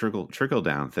and it's a trickle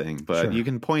down thing, but you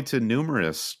can point to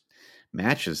numerous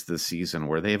matches this season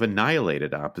where they have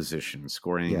annihilated opposition,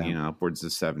 scoring upwards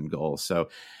of 7 goals. So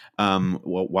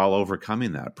while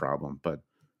overcoming that problem, but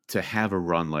to have a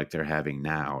run like they're having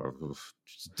now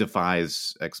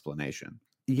defies explanation.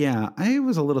 Yeah, I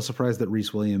was a little surprised that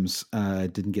Reece Williams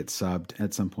didn't get subbed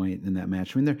at some point in that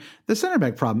match. I mean, the center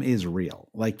back problem is real.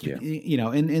 Like,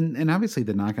 and obviously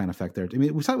the knock-on effect there. I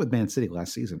mean, we saw it with Man City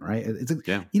last season, right?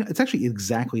 It's actually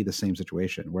exactly the same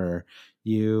situation where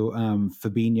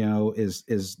Fabinho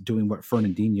is doing what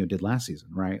Fernandinho did last season,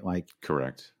 right? Like,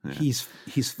 correct. Yeah.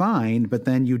 He's fine, but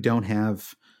then you don't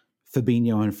have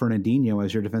Fabinho and Fernandinho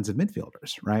as your defensive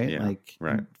midfielders, right? Yeah, like,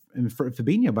 right. And for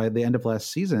Fabinho, by the end of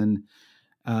last season,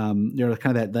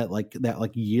 kind of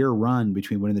that year run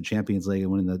between winning the Champions League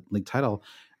and winning the league title.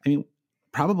 I mean,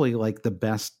 probably like the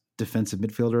best defensive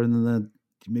midfielder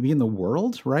maybe in the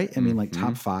world, right? I mean, like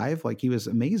top 5. Like, he was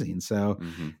amazing. So,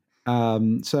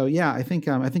 I think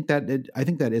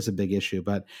that is a big issue.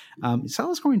 But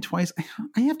Salah scoring twice,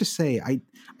 I have to say, I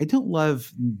don't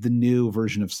love the new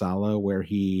version of Salah where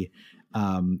he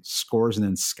scores and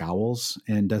then scowls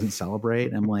and doesn't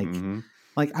celebrate. I'm like.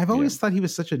 Like, I've always thought he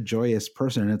was such a joyous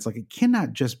person. And it's like, it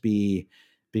cannot just be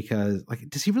because, like,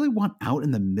 does he really want out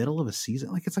in the middle of a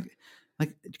season? Like, it's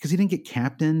like because he didn't get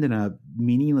captained in a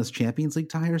meaningless Champions League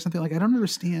tie or something. Like, I don't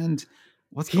understand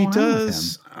what's going on with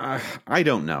him. I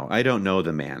don't know. I don't know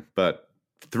the man. But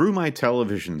through my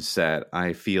television set,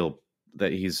 I feel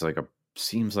that he's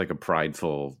seems like a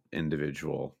prideful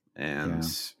individual. And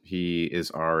he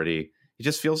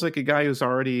just feels like a guy who's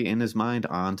already in his mind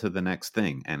on to the next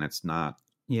thing, and it's not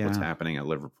what's happening at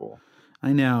Liverpool.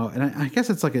 I know, and I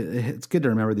guess it's it's good to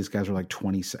remember these guys are like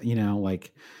 20.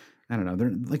 Like, I don't know,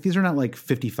 they're like, these are not like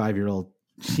 55-year-old,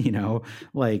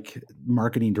 like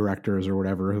marketing directors or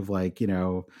whatever who've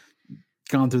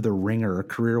gone through the ringer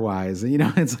career wise.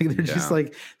 It's like they're just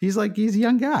like he's a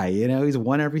young guy. He's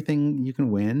won everything you can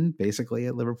win basically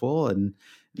at Liverpool, and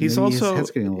he's also his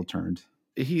head's getting a little turned.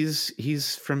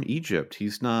 He's from Egypt.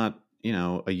 He's not,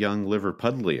 a young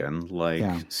Liverpudlian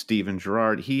like Steven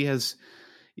Gerrard. He has,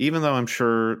 even though I'm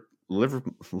sure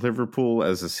Liverpool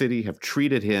as a city have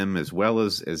treated him as well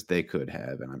as they could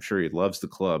have, and I'm sure he loves the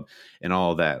club and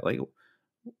all that. Like,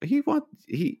 he's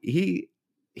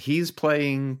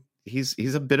playing.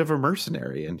 He's a bit of a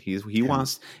mercenary, and he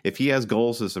wants, if he has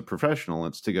goals as a professional,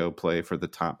 it's to go play for the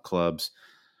top clubs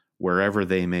wherever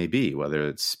they may be, whether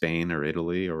it's Spain or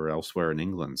Italy or elsewhere in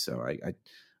England. So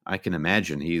I can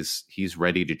imagine he's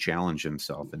ready to challenge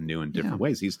himself in new and different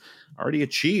ways. He's already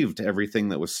achieved everything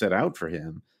that was set out for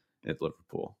him at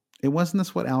Liverpool. It wasn't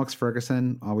this what Alex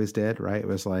Ferguson always did, right? It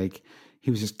was like he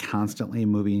was just constantly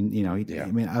moving, I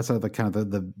mean, outside of the kind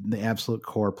of the absolute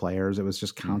core players, it was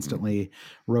just constantly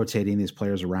rotating these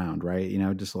players around, right?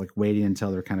 Just like waiting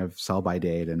until they're kind of sell by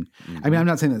date. And I mean, I'm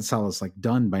not saying that Salah's like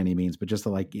done by any means, but just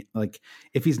like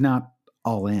if he's not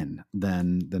all in,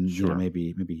 then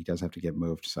maybe he does have to get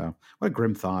moved. So what a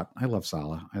grim thought. I love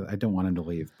Salah. I don't want him to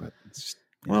leave, but it's just,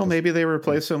 maybe they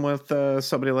replace him with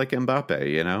somebody like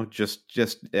Mbappe, just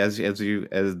as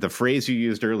the phrase you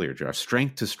used earlier, Josh,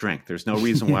 strength to strength. There's no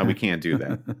reason why we can't do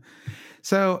that.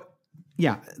 So,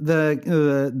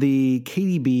 the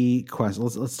KDB question,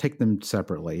 let's take them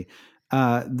separately.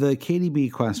 The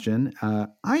KDB question,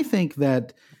 I think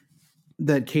that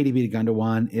KDB to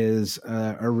Gundogan is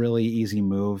a really easy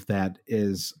move that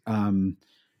is kind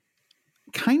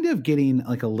of getting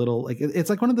like a little, like,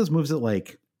 it's like one of those moves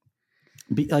that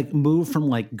move from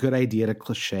like good idea to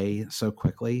cliche so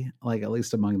quickly, like at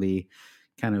least among the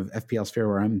kind of FPL sphere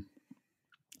where I'm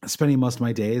spending most of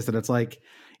my days, that it's like,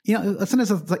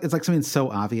 sometimes it's like something so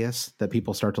obvious that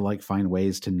people start to like find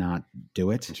ways to not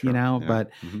do it,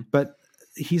 but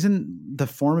he's in the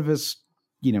form of his,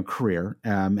 career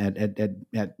at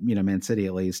Man City,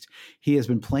 at least. He has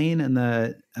been playing in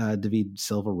the David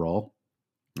Silva role.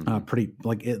 Pretty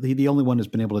like the only one who's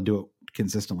been able to do it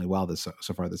consistently well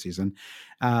so far this season.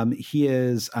 He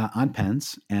is on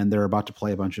pens, and they're about to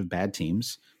play a bunch of bad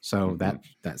teams, so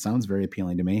that sounds very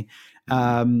appealing to me.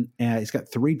 And he's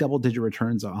got 3 double-digit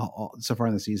returns so far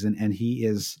in the season, and he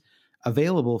is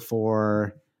available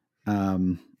for.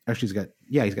 Actually,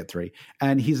 he's got 3,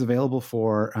 and he's available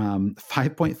for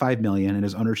 5.5 million, and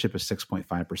his ownership is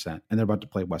 6.5%, and they're about to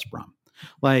play West Brom.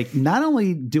 Like, not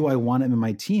only do I want him in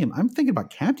my team, I'm thinking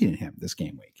about captaining him this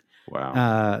game week. Wow.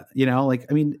 I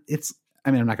mean, it's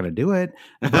I mean, I'm not going to do it,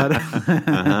 but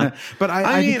but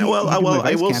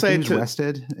I will say he's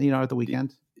rested, at the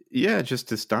weekend. Yeah, just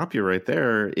to stop you right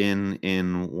there,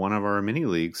 in one of our mini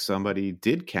leagues, somebody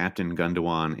did captain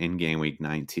Gundogan in game week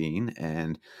 19,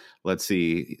 and let's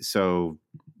see, so,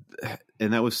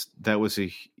 and that was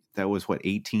what,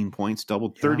 18 points,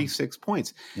 doubled 36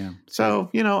 points. Yeah. So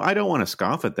I don't want to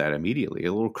scoff at that immediately.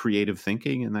 A little creative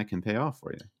thinking, and that can pay off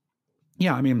for you.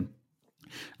 Yeah, I mean,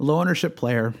 low ownership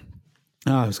player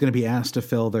who's going to be asked to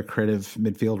fill the creative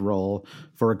midfield role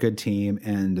for a good team,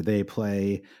 and they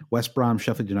play West Brom,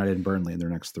 Sheffield United, and Burnley in their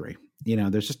next 3.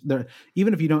 There's just there.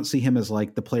 Even if you don't see him as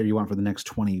like the player you want for the next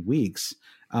 20 weeks,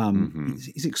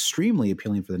 he's extremely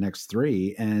appealing for the next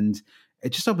 3, and it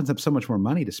just opens up so much more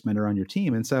money to spend around your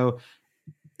team. And so,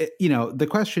 the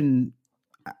question,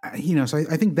 so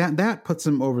I think that puts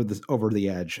him over the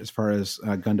edge as far as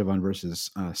Gundogan versus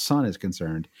Son is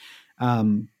concerned.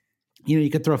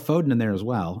 You could throw Foden in there as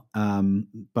well.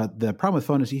 But the problem with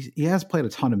Foden is he has played a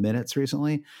ton of minutes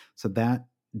recently. So that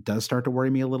does start to worry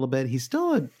me a little bit. He's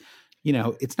still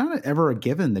it's not ever a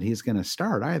given that he's going to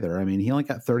start either. I mean, he only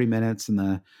got 30 minutes in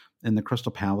the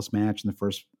Crystal Palace match in the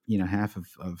first, half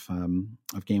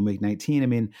of game week 19. I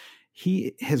mean,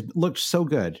 he has looked so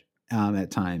good at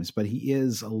times, but he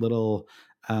is a little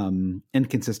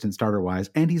inconsistent starter wise,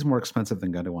 and he's more expensive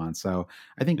than Gundogan. So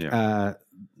I think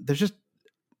there's just,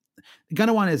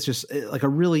 Gundogan is just like a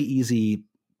really easy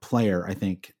player, I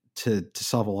think, to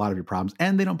solve a lot of your problems.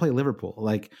 And they don't play Liverpool.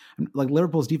 Like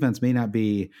Liverpool's defense may not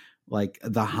be like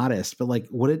the hottest, but like,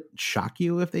 would it shock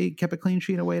you if they kept a clean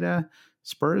sheet away to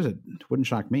Spurs? It wouldn't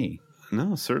shock me.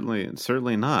 No,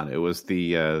 certainly not. It was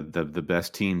the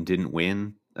best team didn't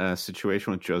win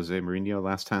situation with Jose Mourinho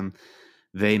last time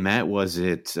they met. Was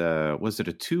it a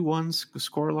 2-1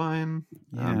 scoreline?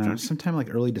 Yeah, sometime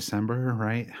like early December,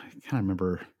 right? I kind of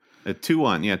remember.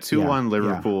 2-1, 2-1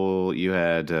 Liverpool. Yeah. You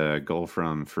had a goal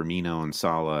from Firmino and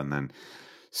Salah, and then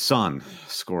Son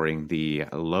scoring the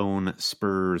lone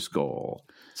Spurs goal.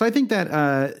 So I think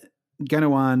that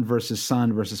Gundogan versus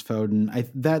Son versus Foden,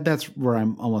 that's where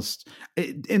I'm almost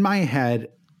in my head.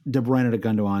 De Bruyne to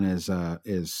Gundogan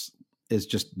is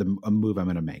just a move I'm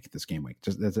going to make this game week.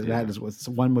 That is what's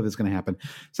one move that's going to happen.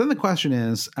 So then the question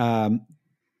is,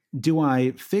 do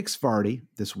I fix Vardy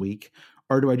this week?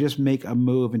 Or do I just make a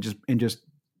move and just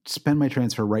spend my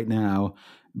transfer right now,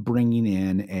 bringing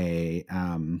in a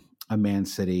Man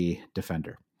City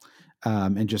defender,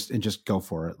 and just go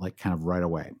for it, like kind of right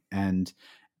away? And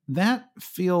that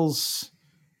feels,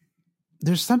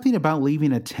 there's something about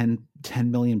leaving a 10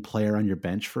 million player on your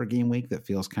bench for a game week that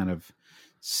feels kind of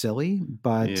silly.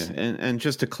 But and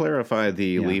just to clarify,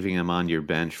 leaving him on your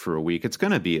bench for a week, it's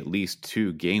going to be at least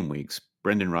 2 game weeks.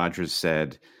 Brendan Rodgers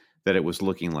said that it was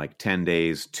looking like 10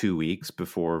 days, 2 weeks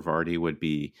before Vardy would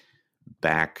be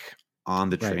back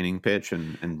on the training pitch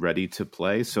and ready to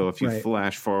play. So if you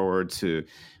flash forward to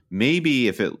maybe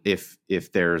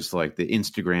if there's like the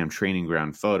Instagram training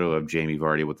ground photo of Jamie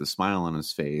Vardy with a smile on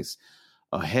his face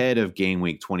ahead of game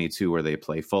week 22 where they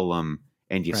play Fulham,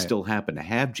 and you still happen to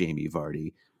have Jamie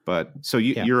Vardy, but so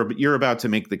you're about to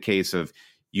make the case of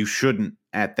you shouldn't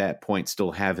at that point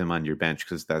still have him on your bench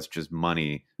because that's just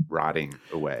money rotting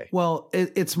away. Well,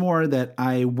 it's more that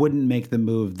I wouldn't make the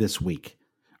move this week,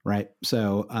 right?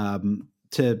 So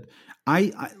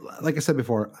I like I said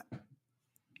before,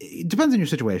 it depends on your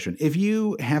situation. If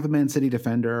you have a Man City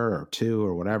defender or 2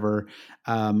 or whatever,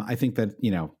 I think that,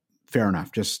 fair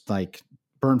enough. Just like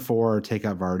burn 4, take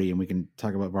out Vardy, and we can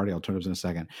talk about Vardy alternatives in a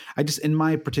second. In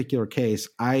my particular case,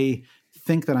 I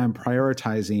think that I'm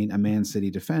prioritizing a Man City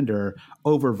defender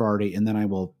over Vardy, and then I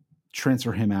will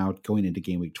transfer him out going into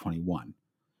game week 21.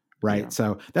 Right. Yeah.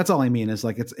 So that's all I mean is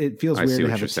like, it feels weird to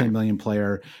have a 10 million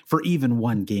player for even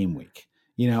one game week,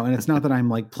 and it's not that I'm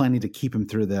like planning to keep him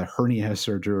through the hernia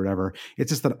surgery or whatever. It's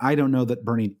just that I don't know that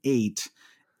burning 8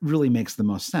 really makes the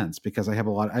most sense because I have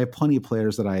plenty of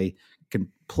players that I can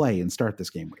play and start this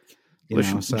game week.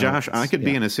 Listen, Josh, I could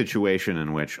be in a situation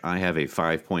in which I have a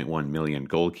 5.1 million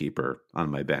goalkeeper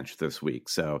on my bench this week.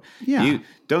 So you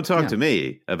don't talk to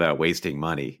me about wasting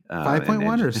money.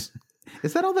 5.1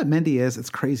 is that all that Mendy is? It's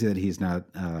crazy that he's not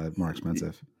more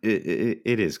expensive.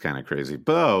 It is kind of crazy.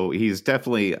 But he's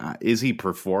definitely, is he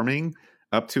performing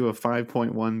up to a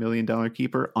 $5.1 million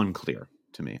keeper? Unclear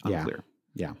to me. Unclear.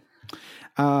 Yeah.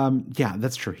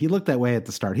 That's true. He looked that way at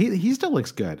the start. He still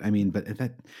looks good. I mean, but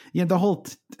that, the whole,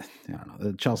 I don't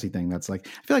know, the Chelsea thing. That's like,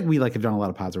 I feel like we have done a lot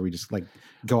of pods where we just like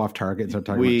go off target and start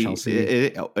talking about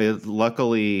Chelsea.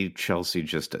 Luckily, Chelsea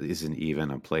just isn't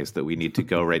even a place that we need to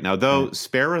go right now. Though,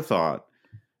 spare a thought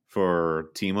for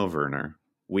Timo Werner.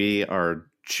 We are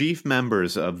chief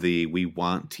members of the We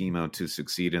Want Timo to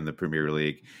succeed in the Premier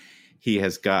League. He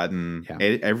has gotten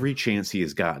every chance he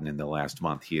has gotten in the last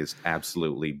month. He is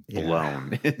absolutely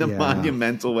blown in a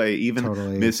monumental way,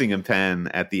 even missing a pen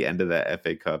at the end of that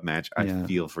FA Cup match. I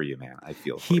feel for you, man. I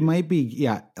feel for you. He might be,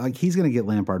 like he's going to get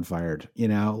Lampard fired,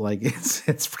 like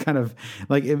it's kind of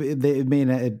like it may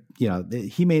not,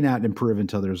 he may not improve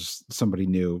until there's somebody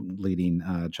new leading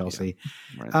Chelsea.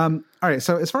 Yeah. Right. All right.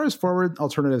 So as far as forward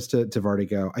alternatives to Vardy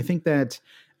go, I think that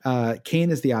Kane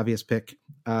is the obvious pick.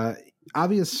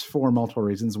 Obvious for multiple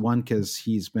reasons. One, because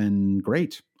he's been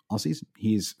great all season.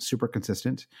 He's super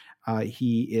consistent.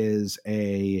 He is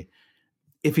if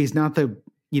he's not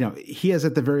he is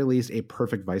at the very least a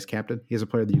perfect vice captain. He is a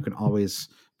player that you can always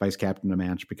vice captain a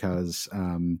match because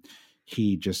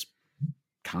he just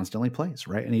constantly plays,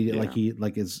 right? And he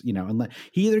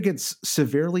he either gets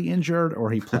severely injured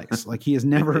or he plays. Like he is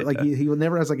never he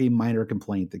never has like a minor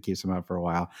complaint that keeps him out for a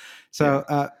while. So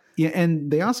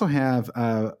and they also have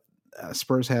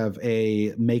Spurs have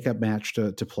a makeup match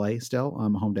to play still,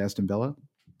 home to Aston Villa.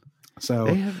 So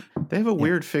they have a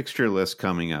weird fixture list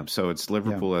coming up. So it's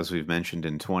Liverpool, as we've mentioned,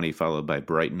 in 20, followed by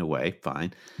Brighton away.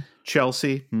 Fine.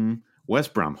 Chelsea,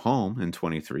 West Brom home in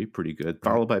 23, pretty good.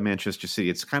 Followed by Manchester City.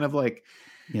 It's kind of like,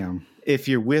 if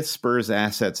you're with Spurs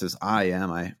assets as I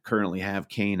am, I currently have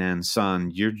Kane and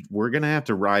Son, we're going to have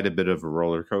to ride a bit of a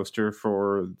roller coaster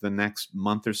for the next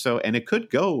month or so. And it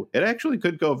actually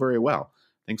could go very well.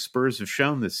 I think Spurs have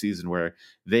shown this season where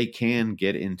they can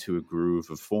get into a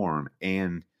groove of form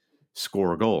and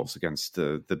score goals against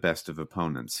the best of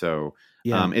opponents. So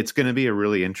it's going to be a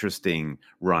really interesting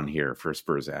run here for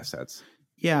Spurs assets.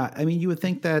 Yeah, I mean, you would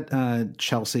think that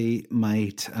Chelsea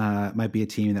might be a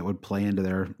team that would play into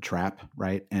their trap,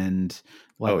 right? And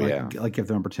give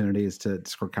them opportunities to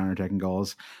score counterattacking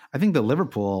goals. I think the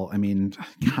Liverpool, I mean,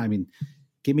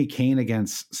 give me Kane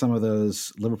against some of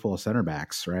those Liverpool center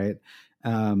backs, right?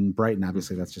 Brighton,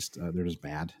 obviously, that's just they're just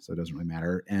bad, so it doesn't really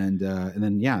matter. And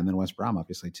then West Brom,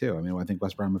 obviously, too. I mean, I think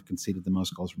West Brom have conceded the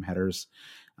most goals from headers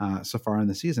so far in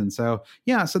the season. So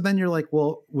so then you're like,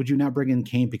 well, would you not bring in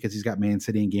Kane because he's got Man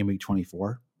City in game week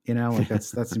 24?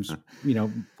 That seems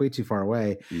way too far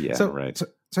away. Yeah, right. So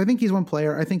I think he's one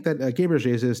player. I think that Gabriel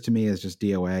Jesus to me is just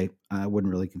DOA. I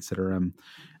wouldn't really consider him.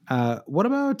 What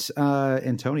about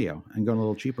Antonio and going a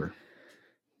little cheaper?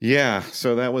 Yeah,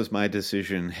 so that was my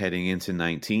decision heading into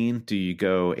 19. Do you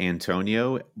go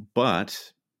Antonio?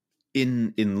 But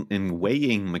in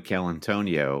weighing Mikel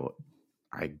Antonio,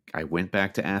 I went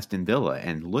back to Aston Villa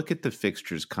and look at the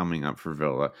fixtures coming up for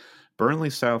Villa.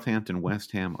 Burnley, Southampton,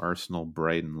 West Ham, Arsenal,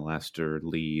 Brighton, Leicester,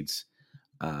 Leeds.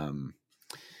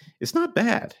 It's not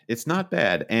bad. It's not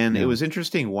bad. And it was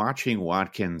interesting watching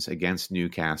Watkins against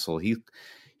Newcastle. He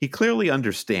clearly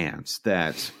understands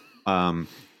that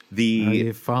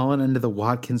you've fallen into the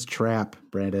Watkins trap,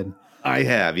 Brandon. I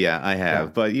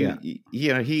have. But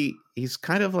he's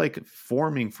kind of like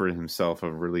forming for himself a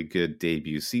really good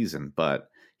debut season, but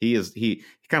he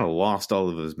kind of lost all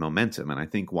of his momentum. And I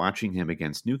think watching him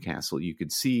against Newcastle, you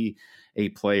could see a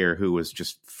player who was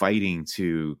just fighting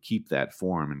to keep that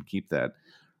form and keep that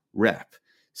rep.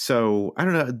 So I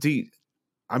don't know.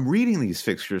 I'm reading these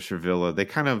fixtures for Villa.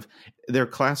 They're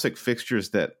classic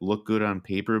fixtures that look good on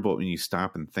paper, but when you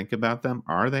stop and think about them,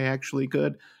 are they actually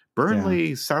good?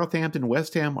 Burnley, Southampton,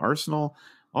 West Ham, Arsenal,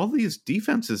 all these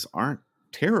defenses aren't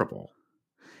terrible.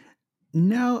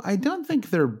 No, I don't think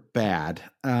they're bad.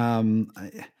 They're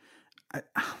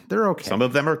okay. Some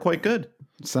of them are quite good.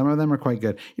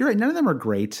 You're right. None of them are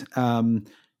great.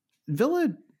 Villa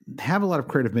have a lot of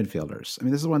creative midfielders. I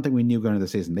mean, this is one thing we knew going into the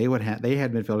season. They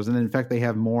had midfielders, and in fact, they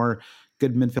have more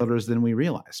good midfielders than we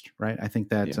realized, right? I think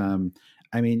that,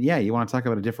 you want to talk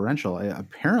about a differential.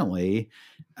 Apparently,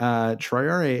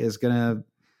 Traore is going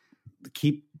to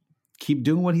keep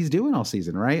doing what he's doing all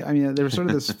season, right? I mean, there was sort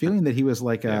of this feeling that he was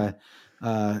like a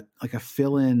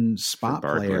fill-in spot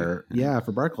player,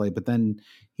 for Barkley, but then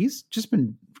he's just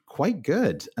been quite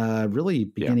good, really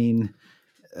beginning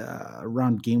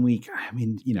around game week. I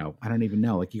mean, I don't even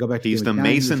know. Like you go back to he's the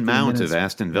Mason Mount of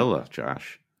Aston Villa,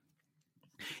 Josh.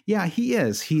 Yeah, he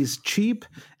is. He's cheap,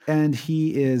 and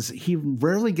he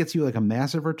rarely gets you like a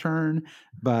massive return,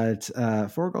 but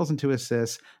 4 goals and 2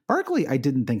 assists. Barkley, I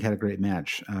didn't think had a great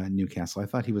match in Newcastle. I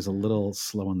thought he was a little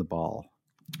slow on the ball.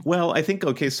 Well, I think,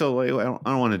 so I don't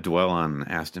want to dwell on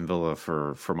Aston Villa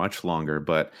for much longer,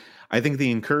 but I think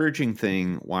the encouraging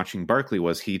thing watching Barkley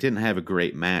was he didn't have a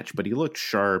great match, but he looked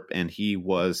sharp and he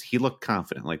looked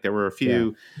confident. Like there were a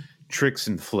few tricks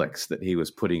and flicks that he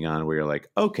was putting on where you're like,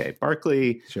 okay,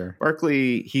 Barkley,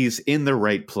 he's in the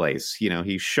right place.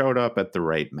 He showed up at the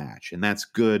right match, and that's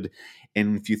good.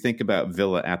 And if you think about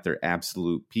Villa at their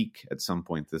absolute peak at some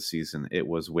point this season, it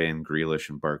was when Grealish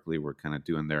and Barkley were kind of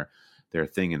doing their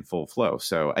thing in full flow.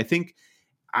 So I think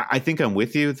I'm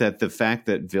with you that the fact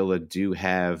that Villa do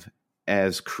have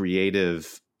as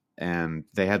creative and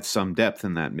they have some depth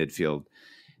in that midfield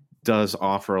does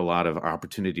offer a lot of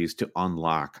opportunities to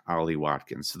unlock Ollie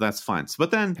Watkins. So that's fine.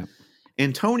 But then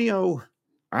Antonio,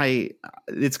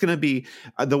 it's going to be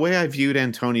the way I viewed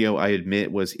Antonio, I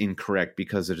admit, was incorrect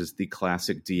because it is the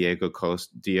classic Diego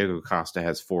Costa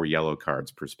has 4 yellow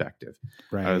cards perspective.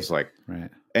 Right. I was like, right.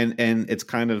 And it's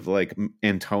kind of like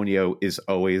Antonio is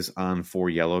always on 4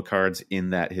 yellow cards in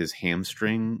that his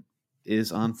hamstring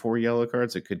is on 4 yellow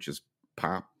cards. It could just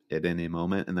pop at any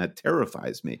moment, and that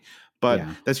terrifies me. But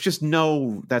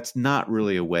that's not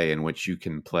really a way in which you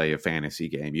can play a fantasy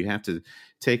game. You have to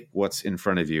take what's in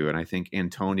front of you. And I think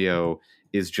Antonio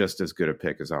is just as good a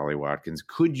pick as Ollie Watkins.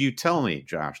 Could you tell me,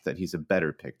 Josh, that he's a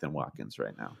better pick than Watkins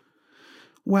right now?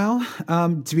 Well,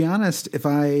 to be honest, if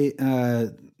I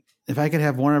could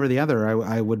have one over the other,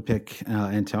 I would pick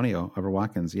Antonio over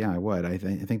Watkins. Yeah, I would. I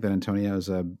think that Antonio is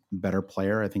a better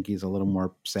player. I think he's a little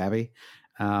more savvy.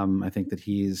 I think that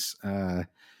he's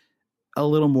a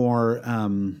little more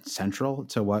central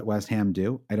to what West Ham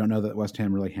do. I don't know that West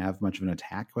Ham really have much of an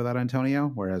attack without Antonio,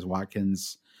 whereas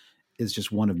Watkins is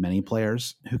just one of many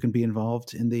players who can be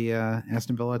involved in the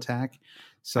Aston Villa attack.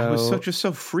 So I was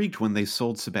so freaked when they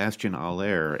sold Sebastian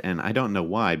Haller, and I don't know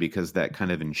why, because that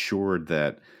kind of ensured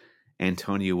that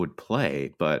Antonio would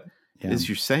play. But as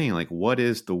you're saying, like, what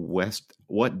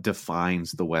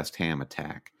defines the West Ham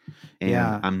attack?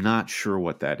 And I'm not sure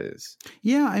what that is.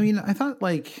 Yeah, I mean, I thought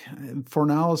like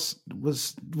Fornals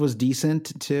was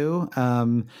decent too.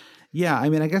 Yeah, I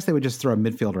mean, I guess they would just throw a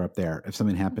midfielder up there if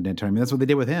something happened to Antonio. I mean, that's what they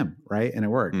did with him, right? And it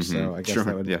worked. Mm-hmm. So I guess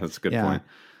that would. Yeah, that's a good point.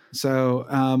 So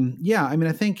I mean,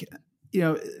 I think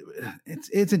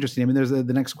it's interesting. I mean, there's the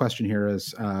next question here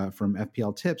is from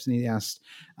FPL Tips, and he asked,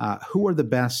 "Who are the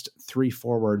best 3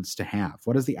 forwards to have?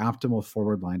 What is the optimal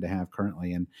forward line to have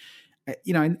currently?" And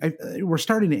we're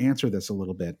starting to answer this a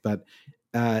little bit, but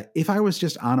if I was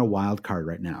just on a wild card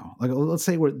right now, like let's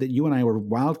say that you and I were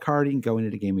wild carding going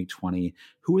into game week 20,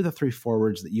 who are the 3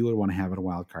 forwards that you would want to have in a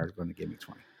wild card going into game week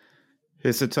 20?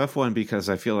 It's a tough one because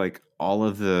I feel like all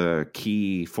of the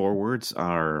key forwards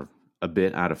are a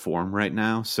bit out of form right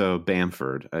now. So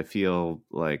Bamford, I feel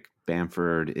like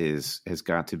Bamford is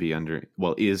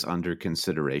under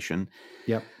consideration.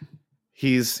 Yep.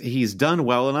 He's done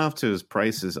well enough to his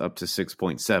price is up to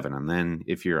 6.7. And then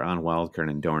if you're on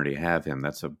wildcard and don't already have him,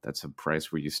 that's a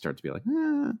price where you start to be like,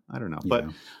 I don't know. Yeah. But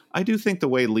I do think the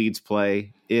way Leeds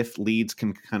play, if Leeds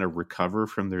can kind of recover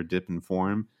from their dip in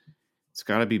form, it's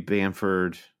got to be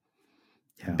Bamford.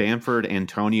 Yeah. Bamford,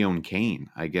 Antonio, and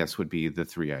Kane, I guess, would be the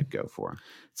 3 I'd go for.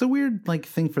 It's a weird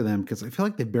thing for them because I feel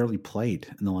like they barely played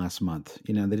in the last month.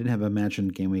 They didn't have a match in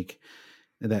game week.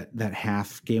 That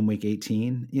half game week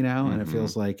 18, and it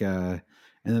feels like, and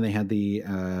then they had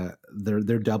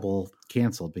their double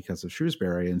canceled because of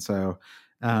Shrewsbury. And so,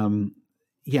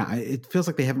 it feels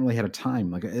like they haven't really had a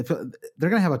time. Like they're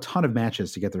going to have a ton of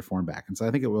matches to get their form back. And so I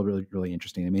think it will really, really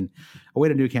interesting. I mean, away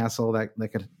to Newcastle,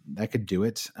 that could do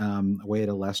it. Away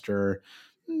to Leicester,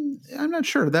 I'm not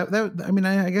sure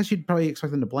I guess you'd probably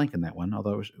expect them to blank in that one,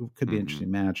 although it could be an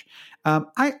interesting match.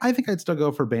 I think I'd still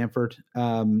go for Bamford.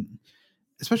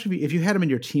 Especially if you had him in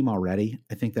your team already,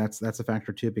 I think that's a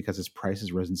factor too, because his price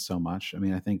has risen so much. I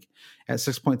mean, I think at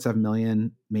 6.7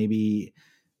 million, maybe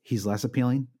he's less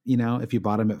appealing. If you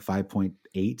bought him at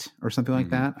 5.8 or something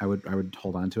like that, I would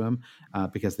hold on to him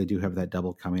because they do have that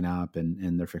double coming up,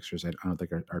 and their fixtures I don't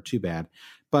think are too bad.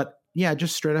 But yeah,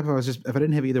 just straight up, if I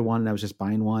didn't have either one and I was just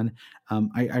buying one,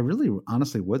 I really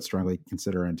honestly would strongly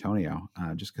consider Antonio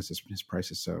just because his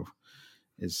price is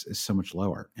so much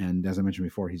lower. And as I mentioned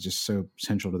before, he's just so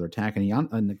central to their attack,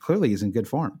 and clearly he's in good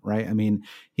form, right? I mean,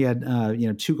 he had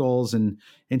 2 goals in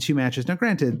 2 matches. Now,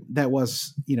 granted, that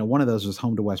was one of those was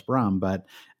home to West Brom, but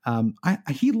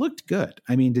he looked good.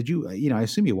 I mean, did you? I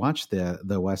assume you watched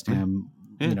the West Ham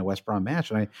West Brom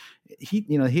match, and he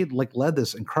had led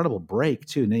this incredible break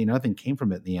too. And nothing came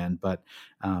from it in the end, but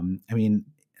I mean.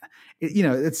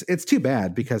 It's too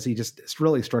bad because he just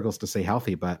really struggles to stay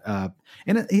healthy. But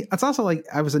and it's also like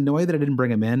I was annoyed that I didn't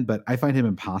bring him in, but I find him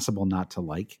impossible not to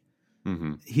like.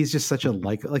 Mm-hmm. He's just such a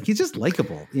he's just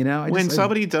likable. When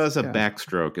somebody does a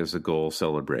backstroke as a goal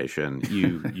celebration,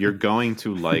 you're going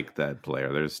to like that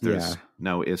player. There's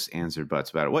no ifs, ands, or buts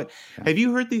about it. Have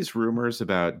you heard these rumors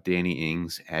about Danny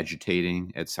Ings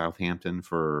agitating at Southampton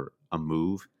for a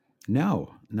move?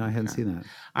 No, I hadn't seen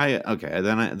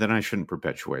that. Then I shouldn't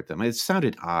perpetuate them. It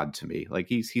sounded odd to me. Like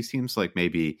he seems like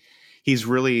maybe he's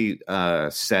really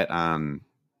set on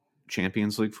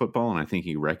Champions League football, and I think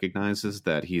he recognizes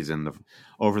that he's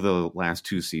over the last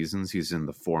 2 seasons, he's in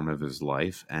the form of his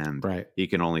life, and he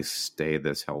can only stay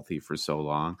this healthy for so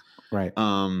long. Right.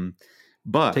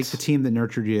 But take the team that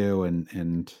nurtured you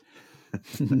and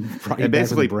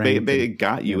basically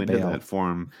got you into that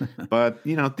form. But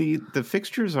the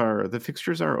fixtures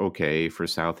are okay for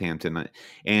Southampton,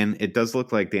 and it does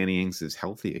look like Danny Ings is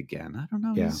healthy again. I don't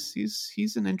know. Yeah.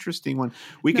 He's an interesting one.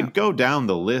 We could go down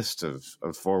the list of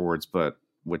forwards, but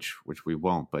which we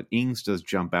won't. But Ings does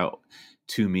jump out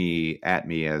at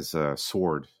me as a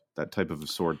sword, that type of a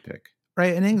sword pick.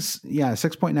 Right, and Ings,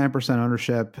 6.9%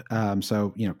 ownership.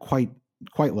 So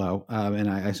quite low, and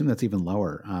I assume that's even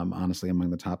lower, honestly,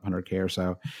 among the top 100K or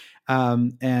so.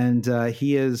 And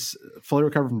he is fully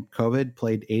recovered from COVID,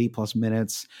 played 80 plus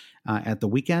minutes at the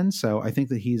weekend. So I think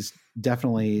that he's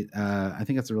definitely, I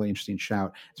think that's a really interesting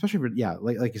shout, especially for,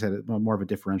 like you said, more of a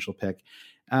differential pick.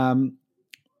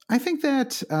 I think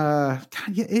that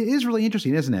it is really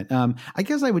interesting, isn't it? I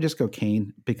guess I would just go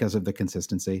Kane because of the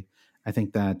consistency. I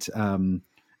think that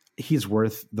he's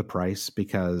worth the price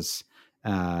because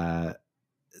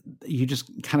you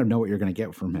just kind of know what you're going to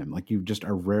get from him. Like, you just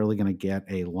are rarely going to get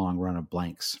a long run of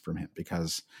blanks from him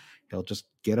because he'll just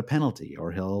get a penalty,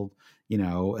 or he'll,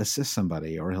 assist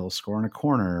somebody, or he'll score in a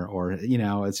corner, or,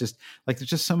 it's just like, there's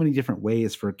just so many different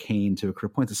ways for Kane to accrue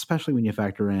points, especially when you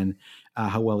factor in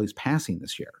how well he's passing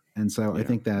this year. And so I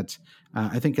think that,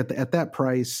 at that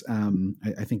price,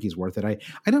 I think he's worth it.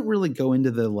 I don't really go into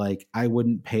the, I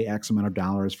wouldn't pay X amount of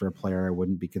dollars for a player I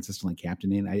wouldn't be consistently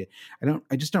captaining.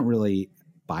 I just don't really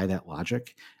buy that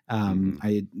logic.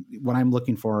 What I'm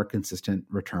looking for are consistent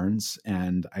returns,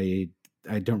 and I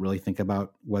don't really think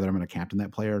about whether I'm going to captain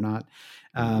that player or not.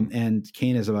 And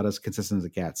Kane is about as consistent as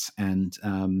it gets. And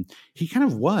he kind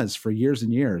of was for years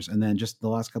and years. And then just the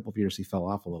last couple of years, he fell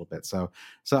off a little bit. So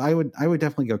I would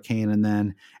definitely go Kane. And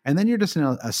then you're just in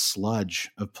a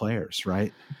sludge of players,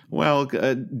 right? Well,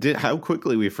 how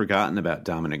quickly we've forgotten about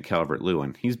Dominic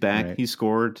Calvert-Lewin. He's back. Right. He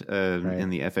scored in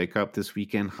the FA Cup this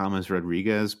weekend. James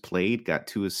Rodriguez played, got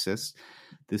 2 assists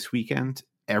this weekend.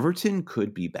 Everton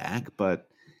could be back, but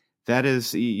that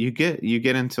is, you get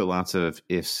into lots of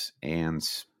ifs,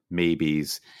 ands,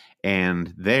 maybes,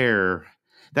 and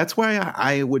that's why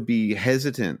I would be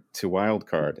hesitant to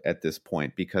wildcard at this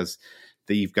point, because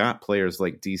you've got players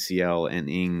like DCL and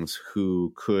Ings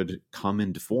who could come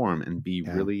into form and be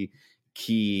really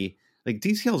key. Like,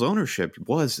 DCL's ownership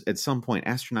was at some point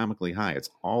astronomically high.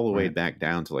 It's all the way back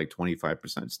down to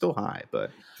 25%. It's still high, but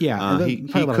he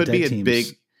could be a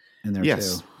big in there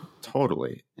too.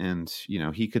 Totally. And,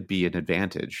 he could be an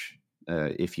advantage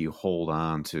if you hold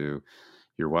on to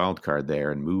your wild card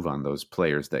there and move on those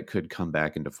players that could come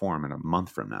back into form in a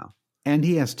month from now. And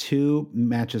he has 2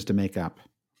 matches to make up,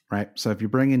 right? So if you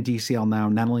bring in DCL now,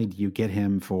 not only do you get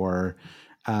him for,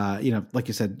 like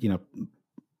you said,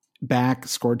 back,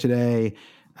 scored today.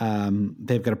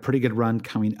 They've got a pretty good run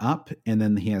coming up, and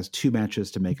then he has 2 matches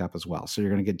to make up as well. So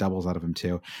you're going to get doubles out of him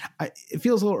too. It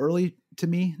feels a little early to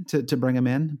me to bring him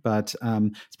in, but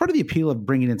it's part of the appeal of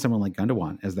bringing in someone like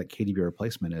Gundogan as that KDB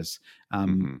replacement is.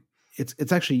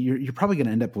 It's actually, you're probably going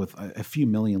to end up with a few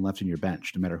million left in your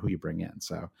bench, no matter who you bring in.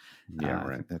 So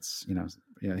I think that's,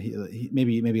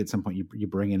 maybe at some point you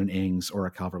bring in an Ings or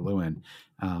a Calvert-Lewin,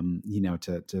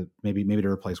 to maybe to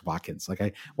replace Watkins.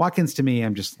 Watkins, to me,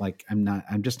 I'm just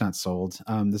not sold.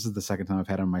 This is the second time I've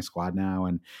had him on my squad now,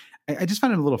 and I just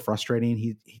find it a little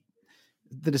frustrating.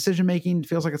 The decision making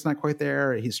feels like it's not quite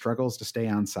there. He struggles to stay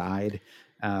onside.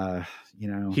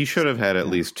 He should have had at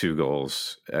least 2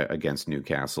 goals against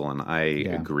Newcastle, and I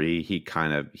agree.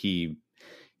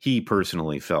 He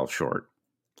personally fell short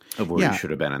of where he should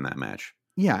have been in that match.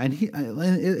 Yeah, and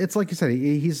it's like you said,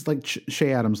 he's like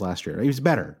Shea Adams last year. He was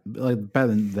better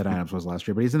than Adams was last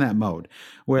year, but he's in that mode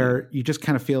where you just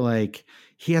kind of feel like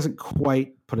he hasn't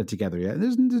quite put it together yet.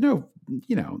 There's no,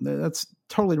 that's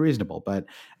totally reasonable, but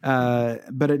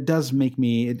it does make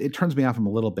me, it turns me off him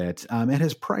a little bit. At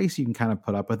his price, you can kind of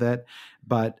put up with it,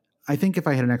 but I think if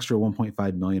I had an extra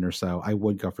 1.5 million or so, I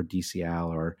would go for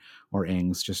DCL or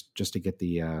Ings just to get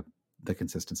the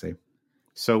consistency.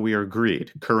 So we are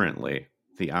agreed currently.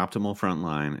 The optimal front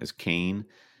line is Kane,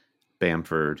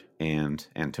 Bamford, and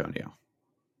Antonio.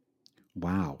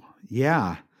 Wow.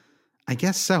 Yeah, I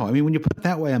guess so. I mean, when you put it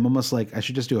that way, I'm almost like I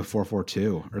should just do a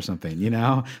 4-4-2 or something,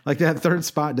 Like that third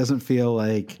spot doesn't feel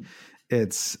like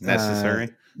it's necessary.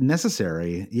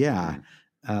 Yeah.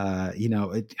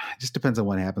 It just depends on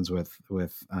what happens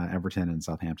with Everton and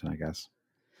Southampton, I guess.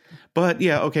 But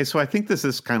yeah, okay. So I think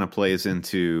this kind of plays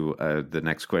into the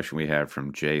next question we have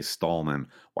from Jay Stallman.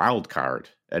 Wild card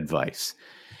advice.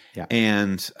 Yeah.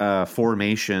 And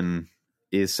formation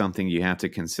is something you have to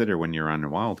consider when you're on a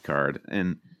wild card.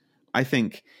 And I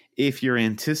think if you're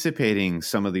anticipating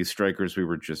some of these strikers we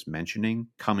were just mentioning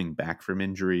coming back from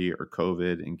injury or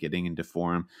COVID and getting into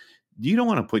form, you don't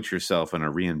want to put yourself in a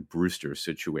Ryan Brewster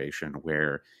situation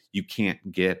where you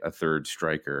can't get a third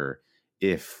striker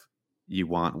if you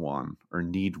want one or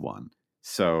need one.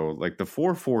 So like the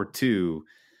 4-4-2,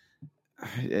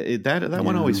 that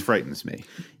one always frightens me.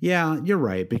 Yeah, you're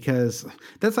right, because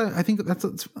I think that's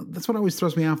what always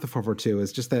throws me off the 4-4-2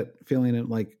 is just that feeling of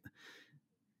like,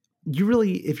 you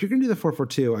really, if you're going to do the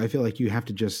 4-4-2, I feel like you have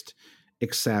to just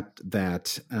accept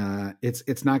that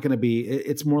it's not going to be.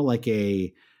 It's more like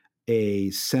a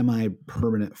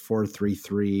semi-permanent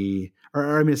 4-3-3,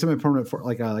 or I mean, a semi-permanent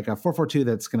like a 4-4-2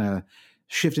 that's going to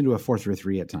shift into a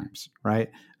 4-3-3 at times, right?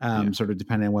 Sort of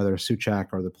depending on whether Souček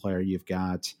or the player you've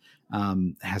got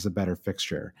has a better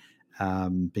fixture,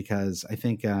 because I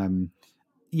think.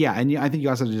 I think you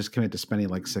also just commit to spending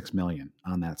like $6 million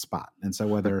on that spot. And so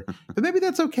but maybe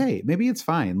that's okay. Maybe it's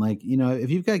fine. Like, if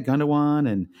you've got Gundogan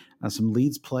and some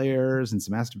Leeds players and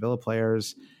some Aston Villa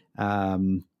players,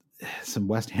 some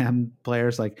West Ham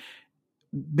players, like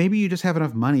maybe you just have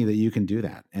enough money that you can do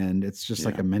that. And it's just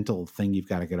like a mental thing you've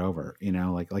got to get over,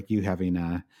 like you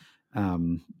having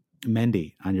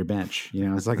Mendy on your bench,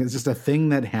 it's just a thing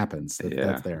that happens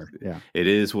that's there. Yeah. It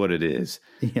is what it is.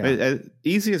 Yeah.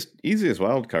 Easiest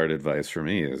wild card advice for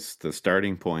me is the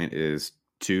starting point is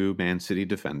 2 Man City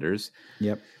defenders.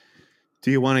 Yep.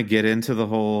 Do you want to get into the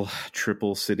whole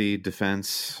triple City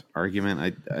defense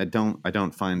argument? I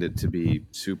don't find it to be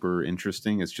super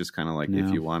interesting. It's just kind of like,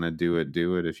 if you want to do it,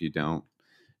 do it. If you don't.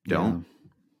 Yeah.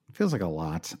 It feels like a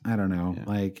lot. I don't know. Yeah.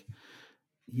 Like,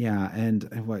 yeah,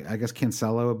 and I guess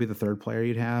Cancelo would be the third player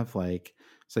you'd have. Like,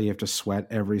 so you have to sweat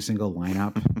every single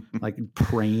lineup, like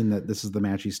praying that this is the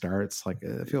match he starts. Like,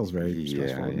 it feels very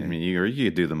stressful. Yeah, I mean, you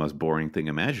could do the most boring thing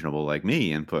imaginable, like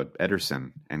me, and put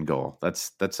Ederson in goal.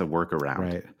 That's a workaround,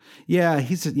 right? Yeah,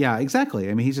 exactly.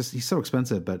 I mean, he's so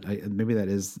expensive, but maybe that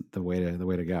is the way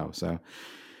to go. So.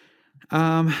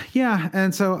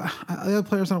 And so other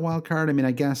players on a wild card. I mean,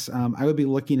 I guess I would be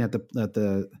looking at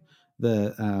the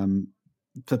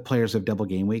players have double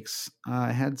game weeks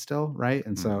ahead still, right?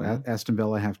 And so Aston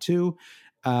Villa have 2,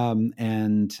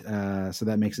 and so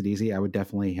that makes it easy. I would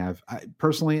definitely have.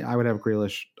 Personally, I would have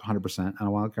Grealish 100% on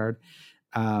a wild card.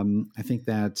 I think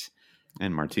that.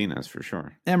 And Martinez for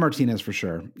sure.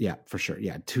 Yeah, for sure.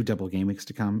 Yeah, 2 double game weeks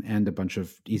to come and a bunch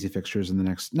of easy fixtures in the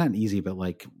next, not easy, but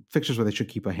like fixtures where they should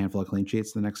keep a handful of clean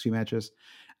sheets in the next few matches.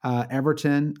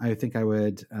 Everton, I think I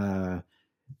would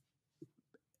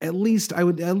at least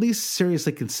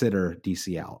seriously consider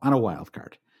DCL on a wild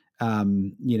card.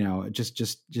 Just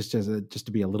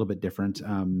to be a little bit different.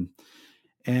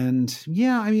 And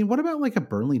yeah, I mean, what about like a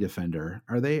Burnley defender?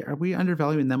 Are we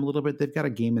undervaluing them a little bit? They've got a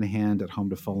game in hand at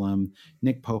home to Fulham.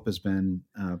 Nick Pope has been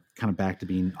kind of back to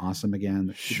being awesome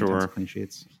again. Sure. Clean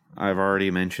sheets. I've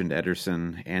already mentioned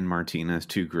Ederson and Martinez,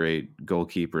 2 great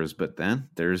goalkeepers, but then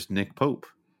there's Nick Pope.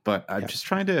 But I'm just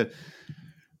trying to.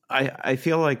 I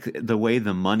feel like the way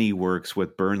the money works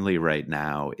with Burnley right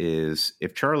now is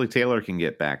if Charlie Taylor can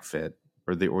get back fit,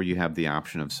 or you have the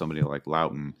option of somebody like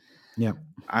Loughton. Yeah,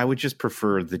 I would just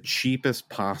prefer the cheapest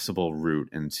possible route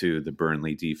into the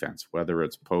Burnley defense, whether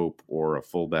it's Pope or a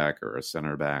fullback or a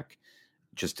center back,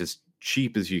 just as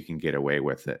cheap as you can get away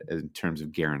with it in terms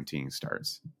of guaranteeing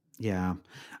starts. Yeah,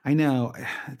 I know.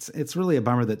 It's really a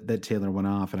bummer that Taylor went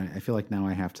off, and I feel like now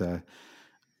I have to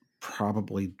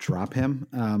probably drop him.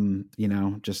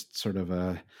 Just sort of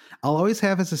I'll always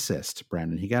have his assist,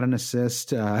 Brandon. He got an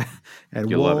assist at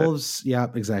Wolves. Yeah,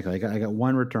 exactly. I got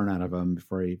 1 return out of him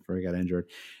before he got injured.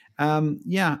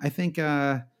 I think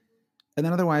and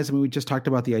then otherwise, I mean, we just talked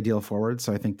about the ideal forward,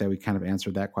 so I think that we kind of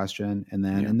answered that question. And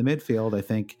then in the midfield, I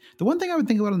think the one thing I would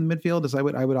think about in the midfield is I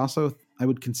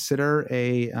would consider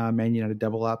a Man United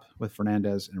double up with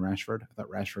Fernandes and Rashford. I thought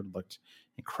Rashford looked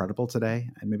incredible today,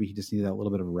 and maybe he just needed a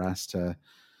little bit of rest to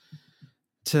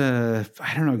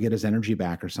I don't know, get his energy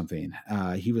back or something.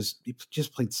 He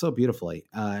just played so beautifully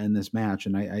in this match,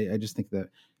 and I just think that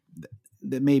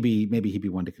maybe he'd be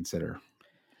one to consider.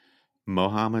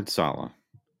 Mohamed Salah,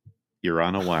 you're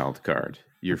on a wild card.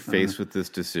 You're faced with this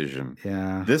decision.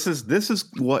 Yeah, this is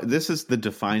the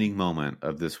defining moment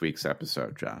of this week's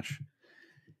episode, Josh.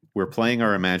 We're playing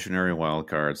our imaginary wild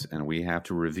cards, and we have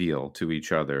to reveal to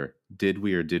each other, did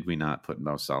we or did we not put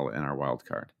Mo Salah in our wild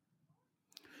card?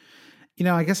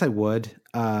 I guess I would.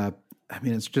 I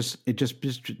mean, it's just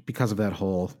because of that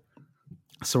whole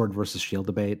sword versus shield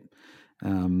debate.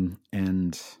 And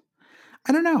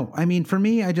I don't know. I mean, for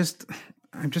me,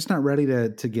 I'm just not ready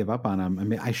to give up on him. I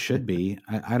mean, I should be.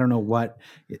 I don't know what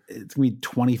it's gonna be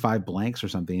 25 blanks or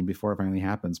something before it finally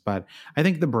happens. But I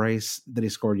think the brace that he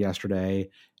scored yesterday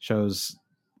shows.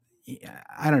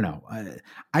 I don't know.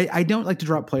 I don't like to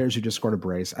drop players who just scored a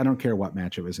brace. I don't care what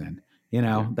match it was in.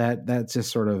 That's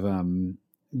just sort of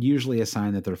usually a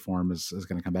sign that their form is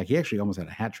going to come back. He actually almost had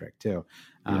a hat trick too.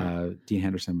 Yeah. Dean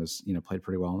Henderson was, played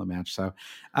pretty well in the match. So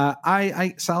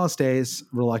Salah stays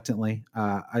reluctantly.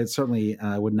 I certainly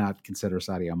would not consider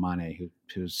Sadio Mane,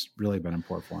 who's really been in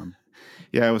poor form.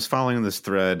 Yeah, I was following this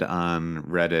thread on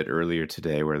Reddit earlier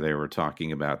today where they were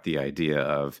talking about the idea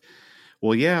of,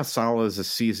 well, yeah, Salah is a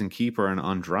season keeper and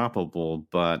undroppable,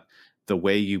 but the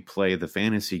way you play the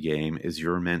fantasy game is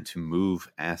you're meant to move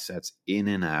assets in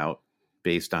and out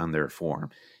based on their form.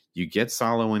 You get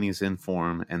Salah when he's in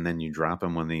form, and then you drop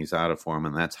him when he's out of form,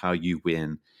 and that's how you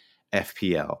win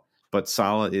FPL. But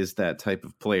Salah is that type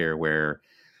of player where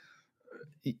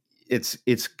it's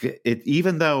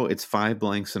even though it's 5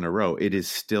 blanks in a row, it is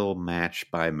still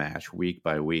match by match, week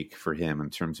by week for him in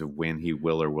terms of when he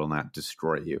will or will not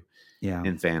destroy you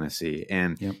in fantasy.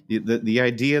 And the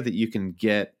idea that you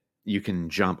can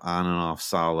jump on and off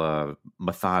Salah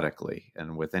methodically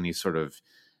and with any sort of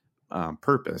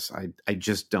purpose, I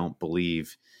just don't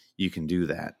believe you can do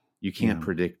that. You can't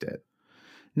predict it.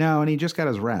 No, and he just got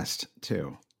his rest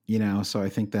too, so I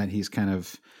think that he's kind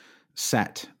of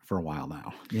set for a while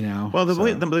now, Well,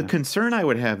 the concern I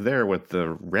would have there with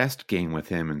the rest game with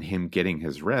him and him getting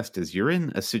his rest is you're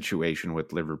in a situation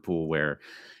with Liverpool where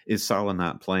is Salah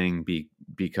not playing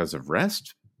because of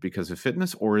rest, because of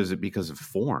fitness, or is it because of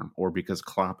form, or because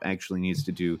Klopp actually needs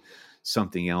to do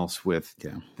something else with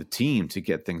the team to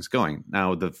get things going?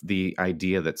 Now, the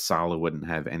idea that Salah wouldn't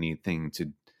have anything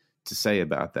to say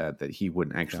about that he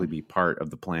wouldn't actually be part of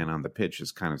the plan on the pitch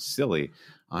is kind of silly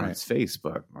on its face,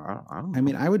 but I don't know. I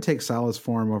mean, I would take Salah's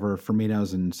form over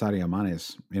Firmino's and Sadio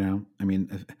Mane's, I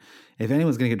mean, if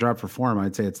anyone's going to get dropped for form,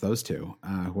 I'd say it's those two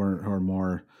who are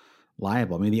more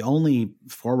liable. I mean, the only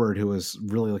forward who was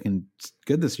really looking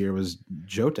good this year was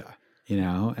Jota,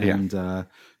 and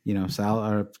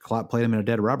Klopp played him in a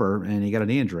dead rubber and he got a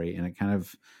knee injury, and it kind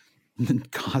of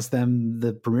cost them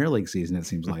the Premier League season, it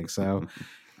seems like. So,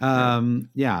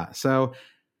 so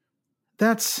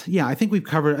that's, I think we've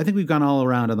gone all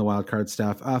around on the wild card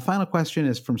stuff. Final question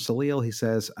is from Salil. He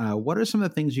says, what are some of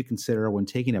the things you consider when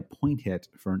taking a point hit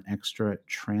for an extra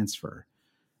transfer?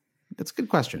 That's a good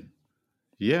question.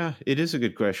 Yeah, it is a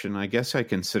good question. I guess I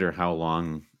consider how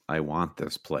long I want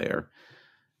this player.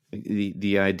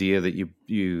 The idea that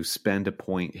you spend a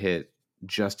point hit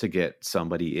just to get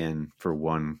somebody in for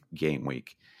one game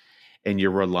week, and you're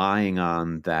relying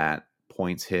on that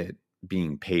points hit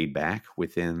being paid back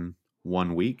within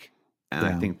 1 week. And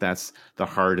I think that's the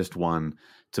hardest one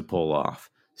to pull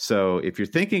off. So if you're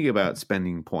thinking about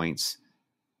spending points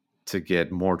to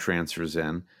get more transfers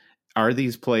in, are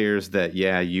these players that,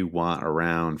 you want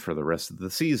around for the rest of the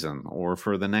season or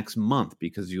for the next month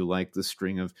because you like the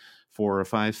string of 4 or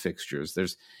 5 fixtures?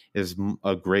 There's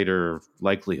a greater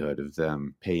likelihood of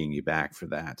them paying you back for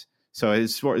that. So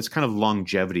it's kind of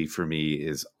longevity for me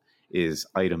is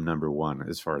item number one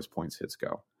as far as points hits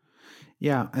go.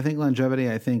 Yeah, I think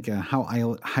longevity, I think how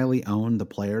highly owned the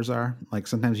players are. Like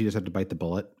sometimes you just have to bite the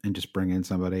bullet and just bring in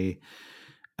somebody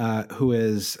who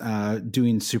is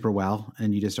doing super well,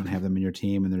 and you just don't have them in your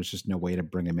team, and there's just no way to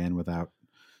bring them in without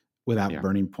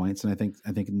burning points. And I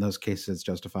think in those cases it's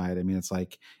justified. I mean,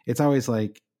 it's always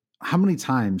like, how many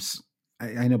times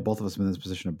I know both of us have been in this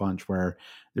position a bunch where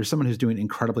there's someone who's doing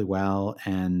incredibly well,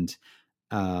 and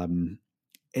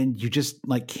you just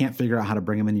like can't figure out how to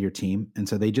bring them into your team, and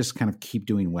so they just kind of keep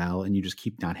doing well, and you just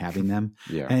keep not having them.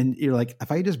 And you're like,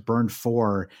 if I just burned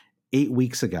 4 8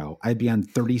 weeks ago, I'd be on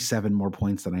 37 more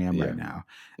points than I am right now.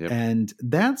 And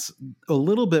that's a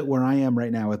little bit where I am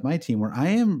right now with my team, where I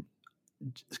am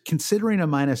considering a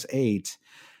 -8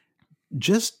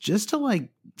 just to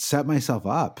like set myself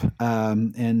up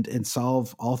and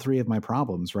solve all 3 of my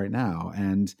problems right now.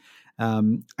 And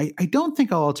I don't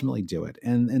think I'll ultimately do it.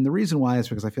 And the reason why is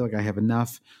because I feel like I have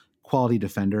enough quality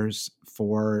defenders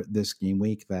for this game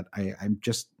week that I'm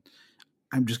just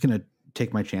going to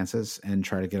take my chances and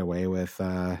try to get away with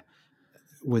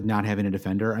not having a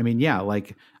defender. I mean,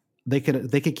 like they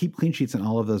could keep clean sheets in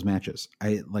all of those matches.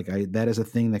 That is a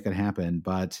thing that could happen,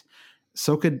 but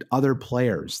so could other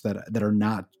players that are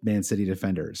not Man City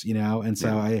defenders, And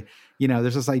so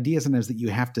there's this idea sometimes that you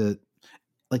have to,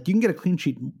 like, you can get a clean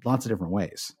sheet lots of different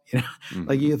ways,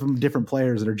 like you have from different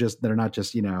players that are not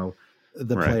just,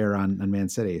 the player on Man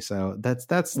City. So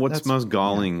that's what's most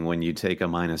galling when you take a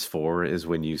 -4 is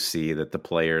when you see that the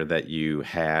player that you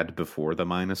had before the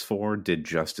 -4 did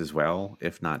just as well,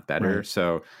 if not better. Right.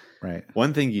 So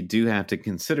one thing you do have to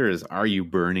consider is, are you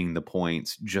burning the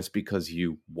points just because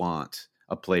you want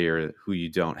a player who you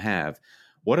don't have?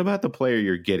 What about the player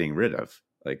you're getting rid of?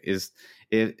 Like, is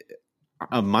it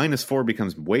a -4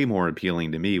 becomes way more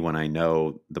appealing to me when I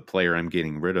know the player I'm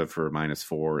getting rid of for a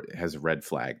 -4 has a red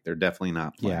flag. They're definitely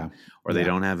not playing, or they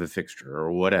don't have a fixture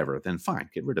or whatever. Then fine,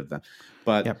 get rid of them.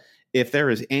 But if there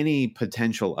is any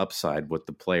potential upside with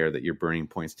the player that you're burning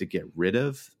points to get rid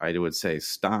of, I would say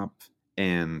stop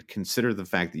and consider the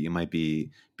fact that you might be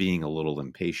being a little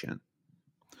impatient.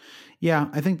 Yeah,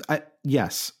 I think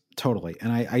yes, totally.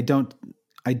 And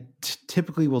I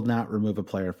typically will not remove a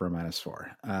player for a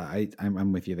 -4.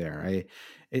 I'm with you there.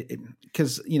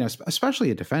 Because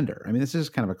especially a defender. I mean, this is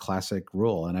kind of a classic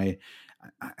rule, and I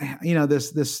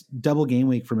this double game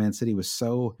week for Man City was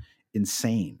so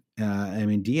insane. I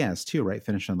mean, Diaz too, right?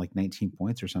 Finished on like 19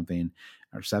 points or something,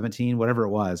 or 17, whatever it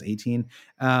was, 18.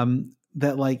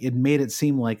 That like it made it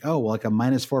seem like, oh, well, like a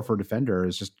 -4 for a defender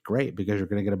is just great because you're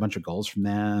going to get a bunch of goals from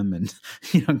them and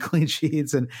clean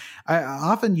sheets. And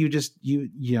often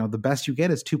the best you get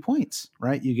is 2 points,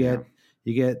 right? You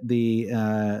get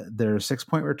their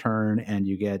 6-point return, and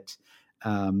you get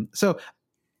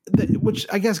which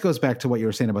I guess goes back to what you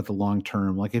were saying about the long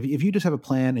term. Like if you just have a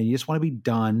plan and you just want to be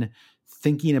done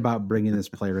thinking about bringing this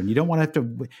player, and you don't want to have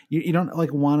to, you don't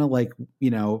like want to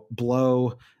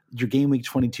blow your game week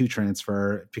 22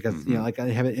 transfer because I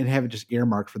have it just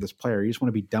earmarked for this player. You just want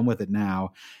to be done with it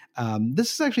now.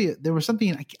 This is actually, there was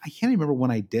something I can't remember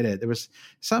when I did it. There was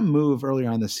some move earlier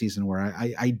on this season where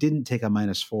I didn't take a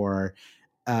 -4,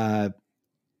 and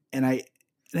I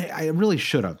really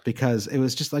should have, because it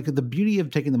was just like the beauty of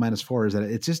taking the -4 is that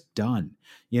it's just done,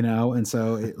 and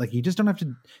so you just don't have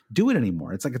to do it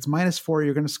anymore. It's like it's -4.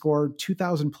 You're going to score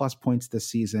 2,000 plus points this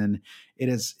season. It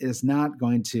is not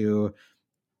going to.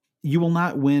 You will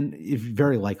not win. You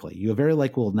very likely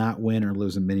will not win or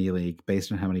lose a mini league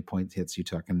based on how many point hits you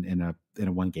took in a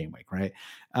one game week, right?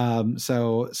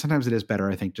 So sometimes it is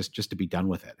better, I think, just to be done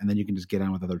with it, and then you can just get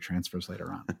on with other transfers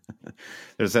later on.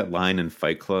 There's that line in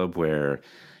Fight Club where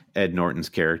Ed Norton's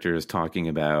character is talking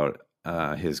about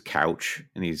his couch,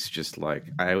 and he's just like,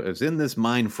 I was in this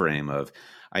mind frame of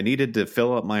I needed to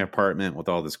fill up my apartment with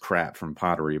all this crap from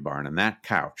Pottery Barn, and that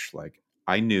couch, like,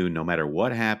 I knew no matter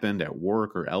what happened at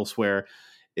work or elsewhere,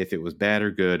 if it was bad or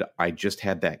good, I just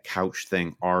had that couch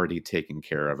thing already taken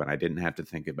care of, and I didn't have to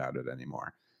think about it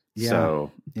anymore. Yeah.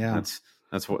 So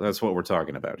that's what we're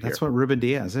talking about here. That's what Ruben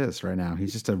Diaz is right now.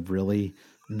 He's just a really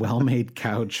well-made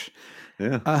couch.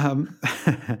 Yeah.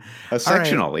 A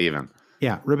sectional, right. Even.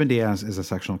 Yeah. Ruben Diaz is a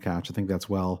sectional couch. I think that's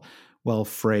well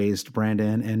phrased,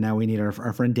 Brandon. And now we need our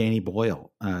friend Danny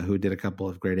Boyle, who did a couple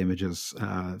of great images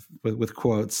with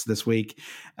quotes this week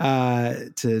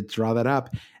to draw that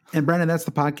up. And Brandon, that's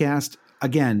the podcast.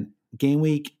 Again, game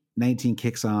week 19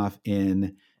 kicks off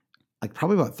in like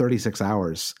probably about 36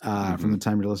 hours from the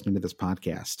time you're listening to this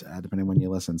podcast, depending on when you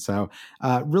listen. So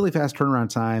really fast turnaround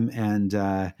time. And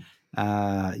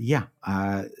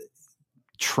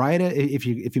try to, if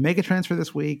you make a transfer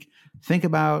this week, think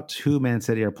about who Man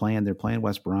City are playing. They're playing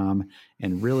West Brom,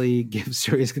 and really give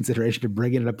serious consideration to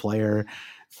bringing in a player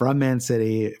from Man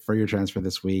City for your transfer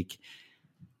this week.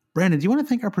 Brandon, do you want to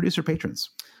thank our producer patrons?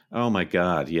 Oh my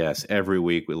God, yes. Every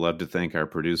week we love to thank our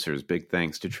producers. Big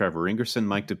thanks to Trevor Ingerson,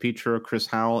 Mike DePietro, Chris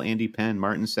Howell, Andy Penn,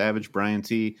 Martin Savage, Brian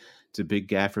T., to Big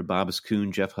Gaffer, Bobbis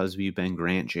Kuhn, Jeff Husby, Ben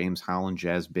Grant, James Holland,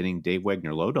 Jazz Bidding, Dave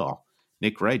Wegner, Lodahl,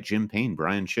 Nick Wright, Jim Payne,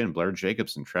 Brian Chin, Blair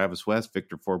Jacobson, Travis West,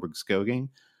 Victor Forberg-Skoging,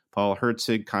 Paul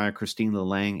Herzig, Kaya Christina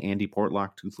Lang, Andy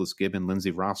Portlock, Toothless Gibbon,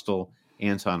 Lindsey Rostel,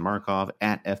 Anton Markov,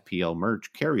 at FPL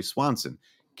Merch, Kerry Swanson,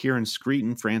 Kieran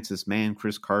Screeton, Francis Mann,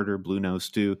 Chris Carter, Blue Nose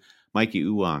Stew, Mikey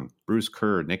Uwang, Bruce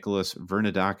Kerr, Nicholas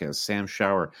Vernadakis, Sam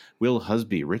Shower, Will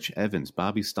Husby, Rich Evans,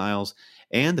 Bobby Stiles,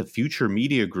 and the Future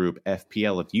Media Group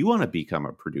FPL. If you want to become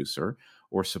a producer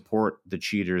or support the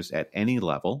Cheaters at any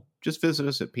level, just visit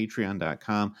us at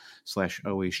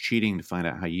patreon.com/alwayscheating to find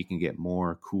out how you can get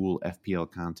more cool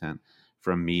FPL content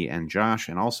from me and Josh.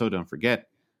 And also don't forget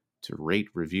to rate,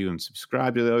 review, and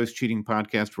subscribe to the Always Cheating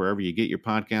podcast wherever you get your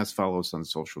podcasts. Follow us on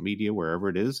social media, wherever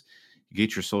it is you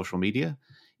get your social media.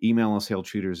 Email us,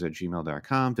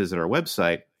 hailcheaters@gmail.com. Visit our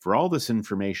website for all this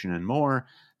information and more.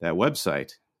 That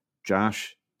website,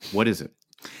 Josh, what is it?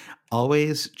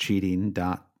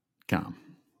 alwayscheating.com.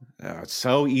 It's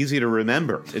so easy to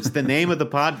remember. It's the name of the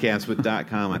podcast with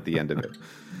 .com at the end of it.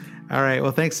 All right.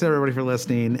 Well, thanks to everybody for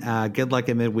listening. Good luck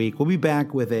at midweek. We'll be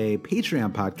back with a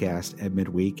Patreon podcast at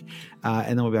midweek, and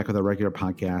then we'll be back with a regular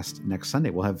podcast next Sunday.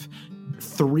 We'll have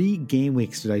 3 game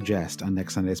weeks to digest on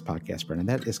next Sunday's podcast, Brennan.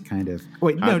 That is kind of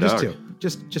just 2,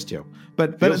 just 2.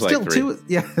 But it's still like 2.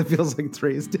 Yeah, it feels like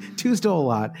 3. 2 is still a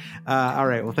lot. All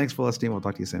right. Well, thanks for listening. We'll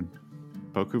talk to you soon.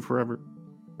 Poku forever.